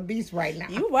 I'm not a beast right now.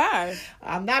 You are.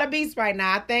 I'm not a beast right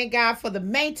now. I thank God for the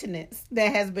maintenance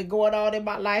that has been going on in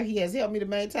my life. He has helped me to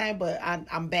maintain, but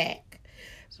I'm back.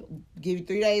 So give you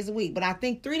 3 days a week. But I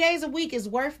think 3 days a week is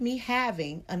worth me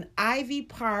having an Ivy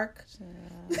Park,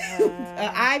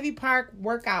 an Ivy Park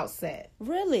workout set.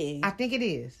 Really? I think it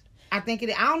is. I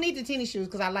don't need the tennis shoes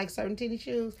because I like certain tennis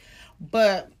shoes,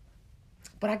 but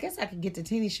I guess I could get the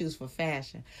tennis shoes for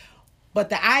fashion. But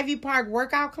the Ivy Park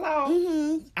workout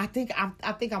clothes, I think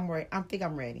I'm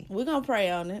ready. We're gonna pray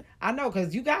on it. I know,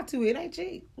 because you got to. It ain't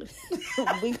cheap.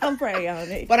 We gonna pray on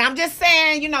it. But I'm just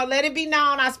saying, let it be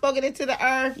known I spoke it into the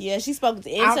earth. Yeah, she spoke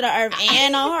into the earth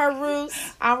and on her roots.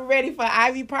 I'm ready for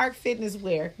Ivy Park fitness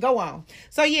wear. Go on.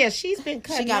 So yeah, she's been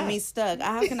cutting. She got up. me stuck.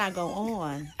 How can I go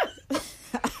on?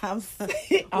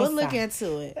 We'll look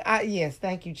into it. Yes,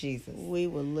 thank you, Jesus. We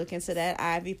will look into that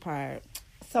Ivy Park.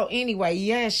 So anyway,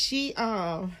 yeah, she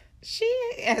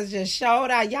has just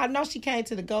showed out. Y'all know she came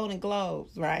to the Golden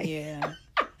Globes, right? Yeah.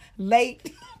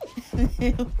 Late.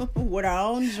 With her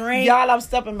own drink. Y'all, I'm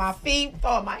stuffing my feet,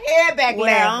 throwing my hair back. With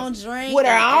her own drink. With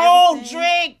her own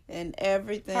drink. And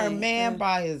everything. Her man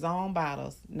bought his own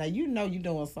bottles. Now, you know you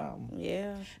doing something.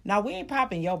 Yeah. Now, we ain't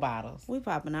popping your bottles. We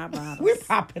popping our bottles. We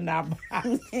popping our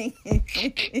bottles.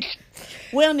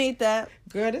 We'll need that.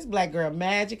 Girl, this black girl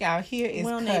magic out here is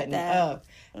cutting up.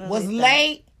 Was need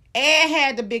late and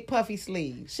had the big puffy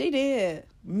sleeves. She did.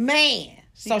 Man.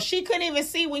 So she couldn't even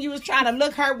see when you was trying to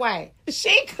look her way.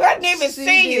 She couldn't even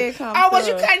see you. Oh, was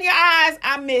you cutting your eyes?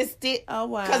 I missed it. Oh,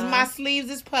 wow. Because my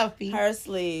sleeves is puffy. Her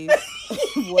sleeves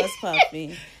was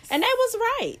puffy. And they was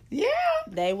right. Yeah.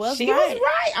 They was she right. She was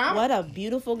right. What a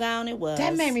beautiful gown it was.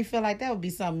 That made me feel like that would be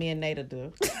something me and Nada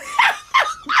do.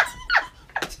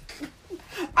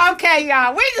 Okay,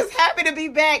 y'all. We just happy to be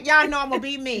back. Y'all know I'm going to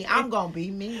be me. I'm going to be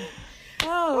me.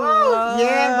 Oh,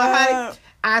 yeah, but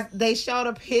honey, they showed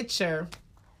a picture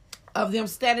of them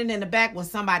standing in the back when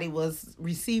somebody was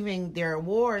receiving their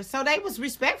award. So they was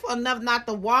respectful enough not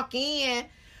to walk in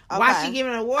while she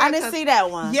giving an award. I didn't see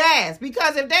that one. Yes,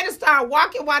 because if they just start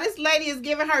walking while this lady is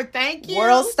giving her thank you.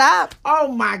 World stop. Oh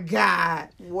my God.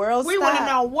 World we stop. We want to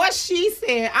know what she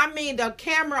said. I mean, the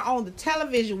camera on the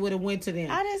television would have went to them.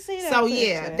 I didn't see that So picture.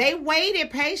 Yeah, they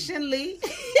waited patiently.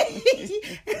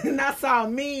 And I saw a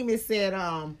meme. It said,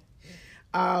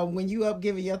 when you up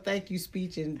giving your thank you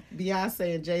speech and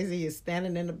Beyonce and Jay-Z is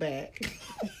standing in the back.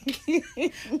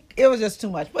 It was just too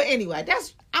much. But anyway,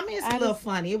 it's a little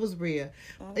funny. It was real.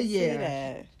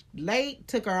 Yeah. Late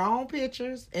took her own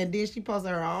pictures and then she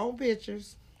posted her own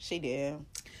pictures. She did.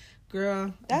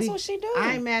 Girl. That's what she do.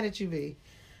 I ain't mad at you, B.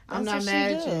 I'm not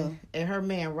mad at you. And her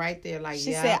man right there like,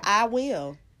 she said, I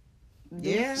will.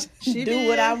 Yeah, she do did.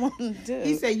 what I want to do.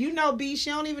 He said, B, she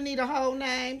don't even need a whole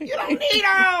name. You don't need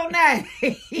her whole name.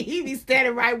 He be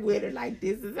standing right with her like,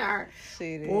 this is her.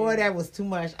 Boy, that was too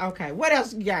much. Okay, what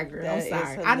else you got, girl? I'm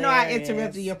sorry. I know I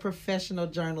interrupted your professional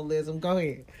journalism. Go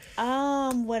ahead.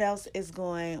 What else is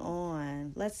going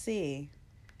on? Let's see.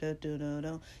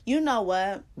 You know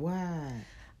what? What?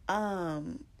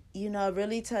 It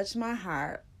really touched my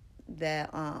heart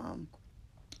that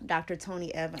Dr.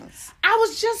 Tony Evans. I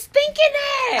was just thinking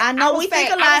that. I know we think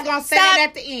a lot. I was going to say that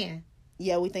at the end.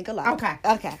 Yeah, we think a lot. Okay.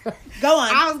 Go on.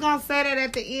 I was going to say that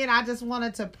at the end. I just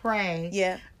wanted to pray.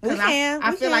 Yeah.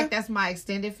 I feel like that's my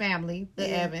extended family, the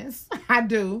Evans. I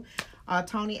do.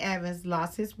 Tony Evans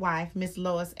lost his wife, Miss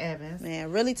Lois Evans.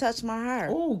 Man, really touched my heart.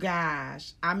 Oh,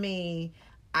 gosh. I mean,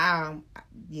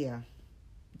 yeah.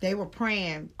 They were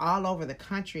praying all over the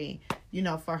country,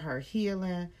 for her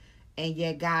healing. And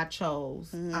yet God chose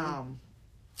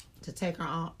to take her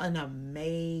on. An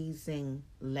amazing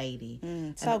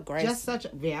lady. So grace. Just such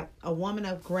a woman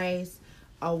of grace.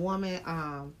 A woman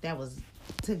that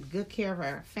took good care of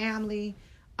her family.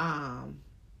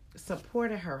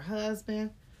 Supported her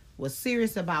husband. Was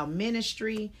serious about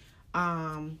ministry.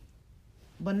 But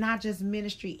not just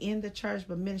ministry in the church,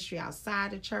 but ministry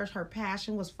outside the church. Her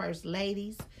passion was first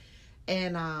ladies.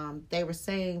 And they were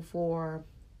saying for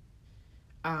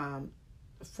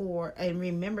in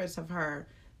remembrance of her,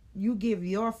 you give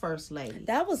your first lady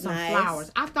that was some nice.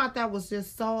 Flowers. I thought that was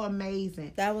just so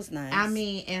amazing. That was nice. I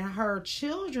mean, and her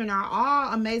children are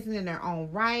all amazing in their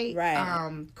own right.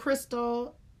 Right.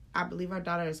 Crystal, I believe her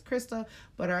daughter is Crystal,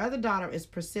 but her other daughter is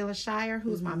Priscilla Shire,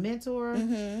 who's my mentor,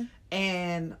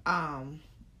 and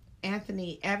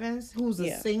Anthony Evans, who's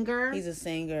a singer. He's a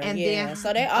singer. And then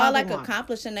so they all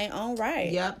accomplished in their own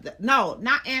right. Yep. No,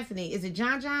 not Anthony. Is it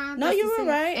John? No, you were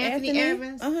right. Anthony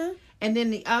Evans. Uh-huh. And then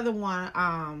the other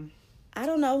one, I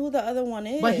don't know who the other one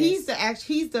is. But he's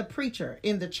the preacher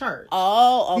in the church.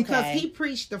 Oh, okay. Because he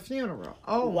preached the funeral.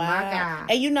 Oh, wow. My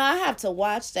God. And I have to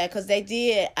watch that because they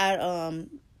did.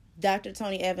 Dr.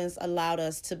 Tony Evans allowed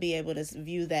us to be able to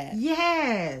view that.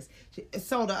 Yes.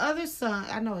 So the other son,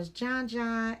 I know it's John,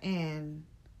 and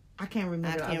I can't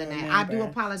remember the other name. I do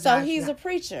apologize. So he's a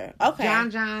preacher. Okay.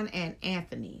 John and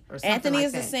Anthony or something Anthony like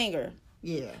is that. the singer.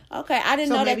 Yeah. Okay, I didn't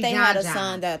know that they had a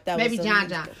son that maybe was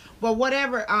John. But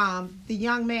whatever, the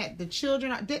young man, the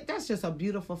children, that's just a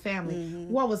beautiful family.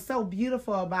 Mm-hmm. What was so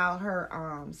beautiful about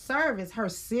her service, her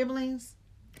siblings,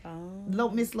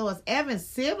 Miss Lois Evans'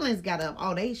 siblings got up.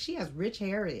 She has rich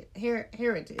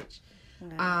heritage.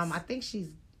 Nice. I think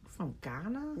she's from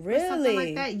Ghana, really, or something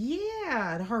like that.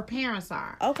 Yeah, her parents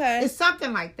are. Okay, it's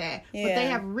something like that. Yeah. But they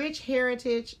have rich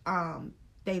heritage.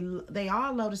 They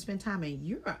all love to spend time in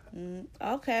Europe.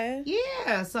 Okay.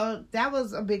 Yeah, so that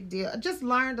was a big deal. I just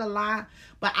learned a lot.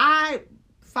 But I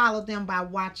followed them by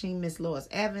watching Miss Lois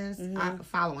Evans,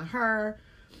 following her,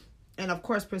 and of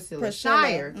course Priscilla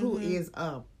Shirer, who is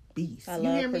a beast. I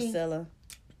love Priscilla.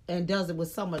 And does it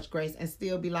with so much grace and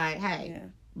still be like, hey,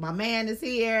 my man is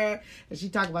here. And she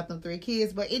talked about them 3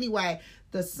 kids. But anyway,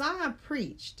 the son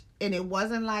preached, and it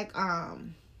wasn't like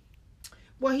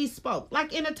he spoke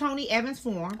like in a Tony Evans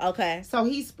form. Okay. So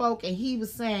he spoke and he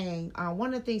was saying,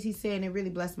 one of the things he said, and it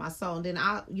really blessed my soul. And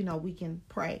then we can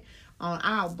pray on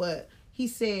out. But he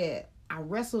said, I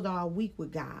wrestled all week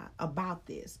with God about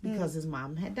this because his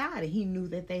mom had died and he knew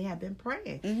that they had been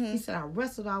praying. He said, I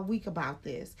wrestled all week about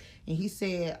this. And he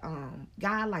said,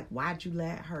 God, like, why'd you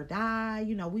let her die?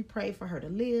 We prayed for her to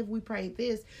live. We prayed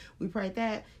this. We prayed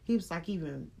that. He was like,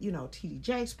 even, T.D.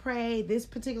 Jakes prayed. This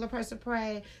particular person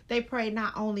prayed. They prayed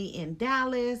not only in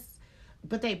Dallas,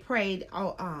 but they prayed,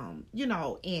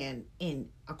 in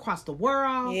across the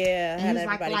world. Yeah, and had he's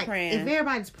everybody praying. If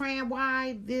everybody's praying,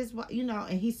 why this?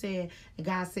 And he said, and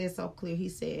God said so clear. He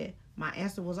said, my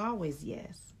answer was always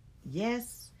yes,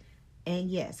 yes, and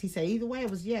yes. He said either way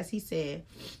it was yes. He said,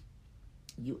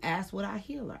 you asked would I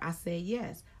heal her? I said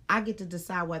yes. I get to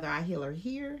decide whether I heal her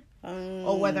here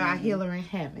or whether I heal her in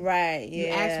heaven. Right, yeah. You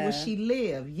asked will she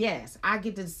live? Yes. I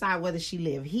get to decide whether she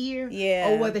live here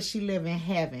or whether she live in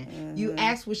heaven. You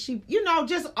asked will she,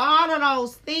 just all of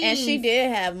those things. And she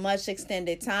did have much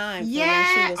extended time. When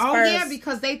she was first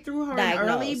because they threw her an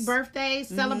early birthday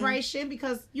celebration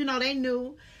because, they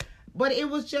knew. But it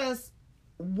was just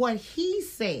what he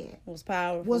said was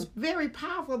powerful. Was very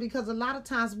powerful because a lot of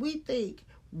times we think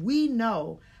we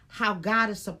know how God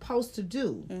is supposed to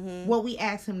do what we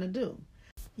ask him to do.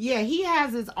 Yeah, he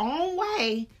has his own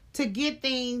way to get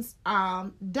things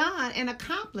done and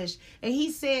accomplished. And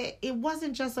he said, it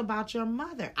wasn't just about your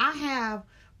mother. I have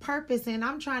purpose and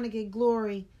I'm trying to get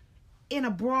glory in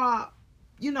a broad,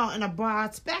 in a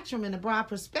broad spectrum, in a broad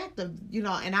perspective,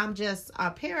 and I'm just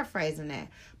paraphrasing that.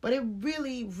 But it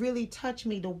really, really touched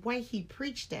me the way he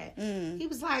preached that. He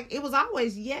was like, it was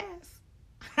always yes.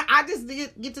 I just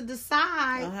get to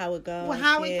decide how it goes.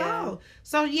 How it goes.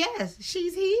 So yes,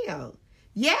 she's healed.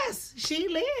 Yes, she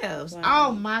lives. Wow.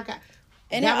 Oh my God.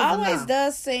 And it always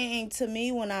does seem to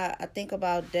me when I think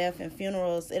about death and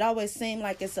funerals, it always seems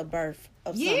like it's a birth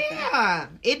of something. Yeah,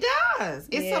 it does.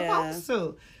 It's supposed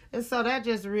to. And so that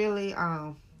just really,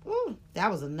 that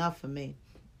was enough for me.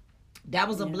 That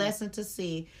was a blessing to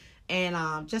see.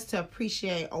 And just to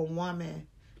appreciate a woman.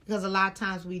 Because a lot of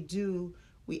times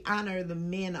we honor the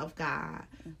men of God,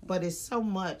 but it's so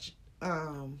much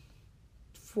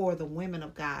for the women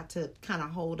of God to kind of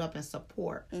hold up and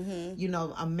support,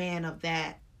 a man of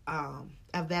that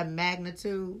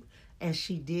magnitude. And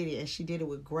she did it, and she did it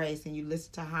with grace. And you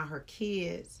listen to how her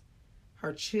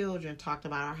children talked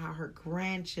about her, how her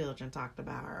grandchildren talked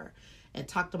about her, and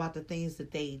talked about the things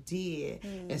that they did.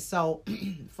 And so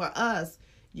for us,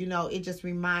 it just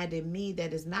reminded me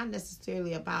that it's not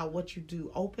necessarily about what you do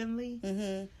openly,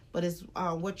 but it's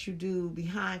what you do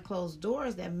behind closed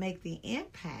doors that make the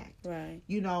impact, right?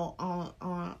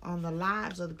 On the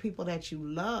lives of the people that you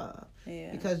love.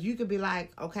 Yeah. Because you could be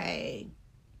like, okay,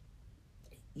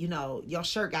 your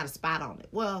shirt got a spot on it.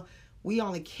 Well, we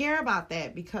only care about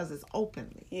that because it's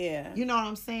openly. Yeah. You know what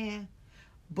I'm saying?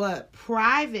 But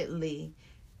privately,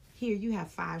 here, you have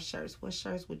 5 shirts. What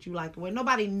shirts would you like to wear?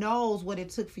 Nobody knows what it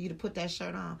took for you to put that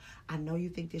shirt on. I know you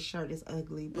think this shirt is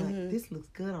ugly, but this looks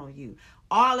good on you.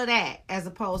 All of that, as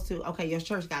opposed to, okay, your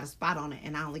shirt's got a spot on it,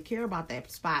 and I only care about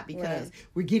that spot because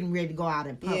we're getting ready to go out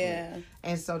in public. Yeah.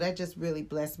 And so that just really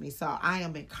blessed me. So I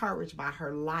am encouraged by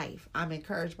her life. I'm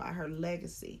encouraged by her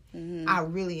legacy. I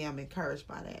really am encouraged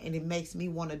by that. And it makes me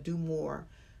want to do more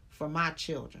for my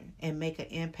children and make an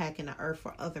impact in the earth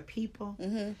for other people,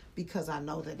 because I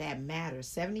know that matters.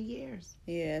 70 years.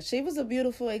 Yeah, she was a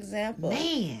beautiful example.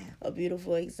 Man. A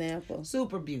beautiful example.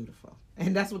 Super beautiful.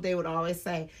 And that's what they would always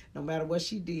say. No matter what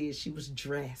she did, she was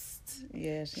dressed.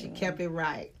 Yeah, she kept it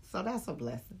right. So that's a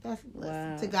blessing. That's a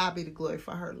blessing. Wow. To God be the glory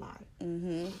for her life.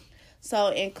 Mm-hmm. So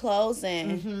in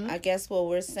closing, I guess what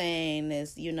we're saying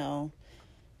is,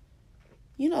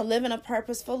 living a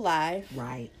purposeful life.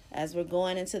 Right. As we're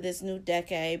going into this new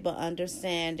decade, but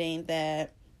understanding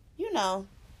that,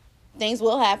 things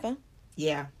will happen.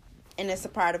 Yeah. And it's a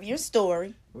part of your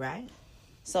story. Right.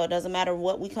 So it doesn't matter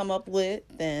what we come up with,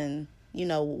 and,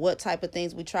 what type of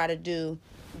things we try to do,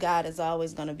 God is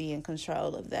always going to be in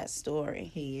control of that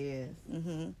story. He is.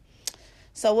 Mm-hmm.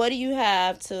 So what do you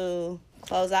have to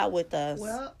close out with us?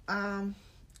 Well,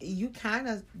 you kind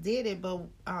of did it, but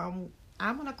I'm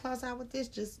going to close out with this.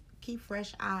 Just keep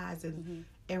fresh eyes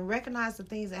and recognize the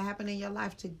things that happen in your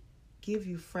life to give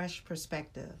you fresh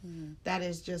perspective. That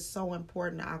is just so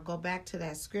important. I'll go back to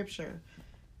that scripture.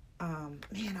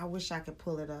 Man, I wish I could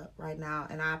pull it up right now.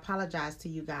 And I apologize to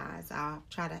you guys.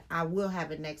 I will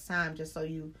have it next time just so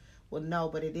you will know.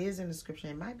 But it is in the scripture.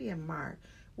 It might be in Mark,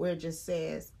 where it just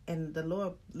says, and the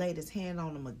Lord laid his hand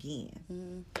on them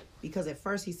again. Because at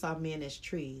first he saw men as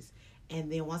trees.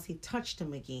 And then once he touched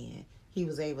them again, he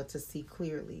was able to see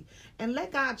clearly. And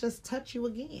let God just touch you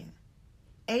again.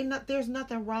 There's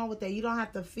nothing wrong with that. You don't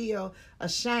have to feel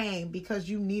ashamed because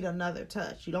you need another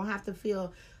touch. You don't have to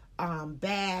feel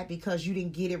bad because you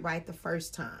didn't get it right the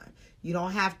first time. You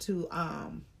don't have to,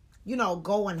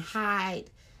 go and hide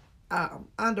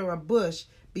under a bush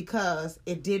because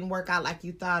it didn't work out like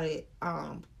you thought it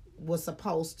was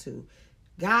supposed to.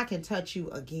 God can touch you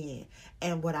again.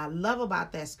 And what I love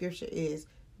about that scripture is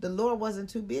the Lord wasn't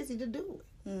too busy to do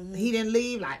it. He didn't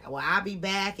leave like, well, I'll be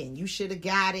back and you should have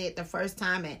got it the first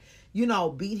time and,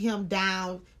 beat him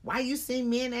down. Why you see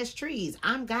men as trees?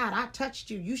 I'm God. I touched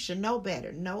you. You should know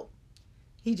better. Nope.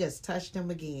 He just touched him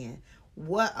again.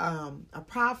 What a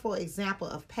powerful example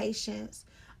of patience,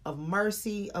 of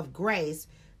mercy, of grace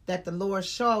that the Lord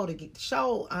showed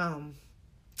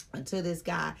unto this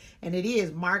guy. And it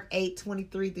is Mark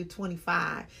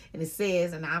 8:23-25. And it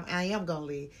says, and I am going to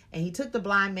leave. And he took the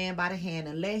blind man by the hand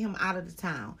and led him out of the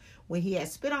town. When he had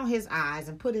spit on his eyes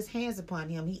and put his hands upon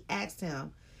him, he asked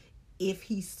him if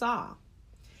he saw.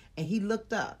 And he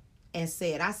looked up and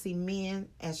said, I see men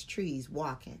as trees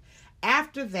walking.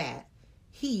 After that,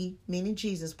 he, meaning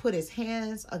Jesus, put his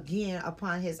hands again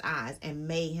upon his eyes and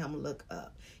made him look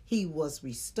up. He was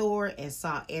restored and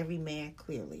saw every man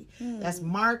clearly. That's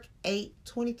Mark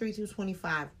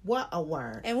 8:23-25. What a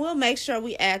word. And we'll make sure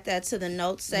we add that to the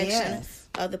notes section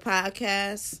of the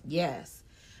podcast. Yes.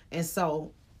 And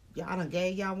so, y'all done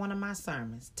gave y'all one of my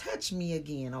sermons. Touch me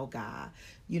again, oh God,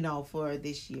 for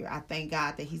this year. I thank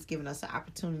God that he's given us an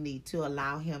opportunity to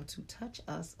allow him to touch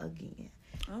us again.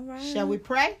 All right. Shall we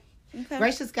pray? Okay.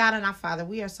 Gracious God and our Father,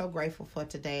 we are so grateful for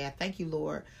today. I thank you,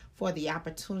 Lord, for the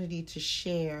opportunity to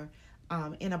share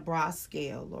in a broad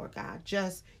scale, Lord God,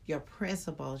 just your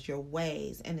principles, your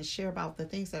ways, and to share about the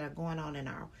things that are going on in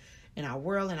our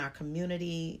world, in our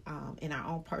community, in our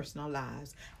own personal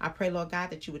lives. I pray, Lord God,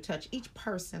 that you would touch each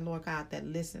person, Lord God, that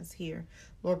listens here.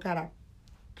 Lord God, I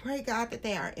pray, God, that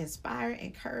they are inspired,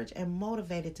 encouraged, and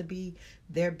motivated to be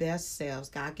their best selves.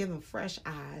 God, give them fresh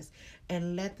eyes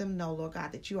and let them know, Lord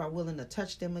God, that you are willing to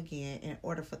touch them again in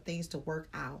order for things to work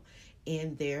out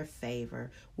in their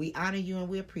favor. We honor you and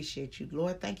we appreciate you.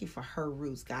 Lord, thank you for her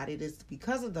roots, God. It is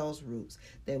because of those roots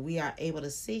that we are able to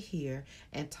sit here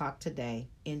and talk today.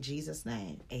 In Jesus'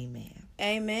 name, amen.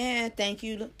 Amen. Thank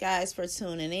you guys for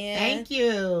tuning in. Thank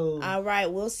you. All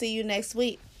right. We'll see you next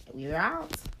week. We're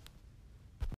out.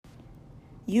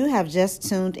 You have just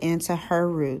tuned into Her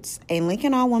Roots, a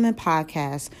Lincoln All Women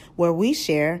podcast where we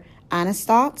share honest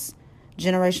thoughts,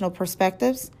 generational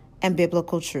perspectives, and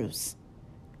biblical truths.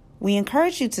 We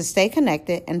encourage you to stay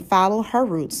connected and follow Her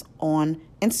Roots on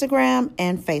Instagram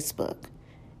and Facebook.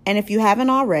 And if you haven't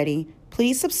already,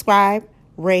 please subscribe,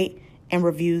 rate, and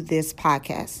review this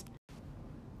podcast.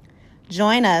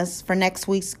 Join us for next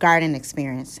week's garden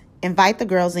experience. Invite the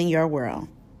girls in your world.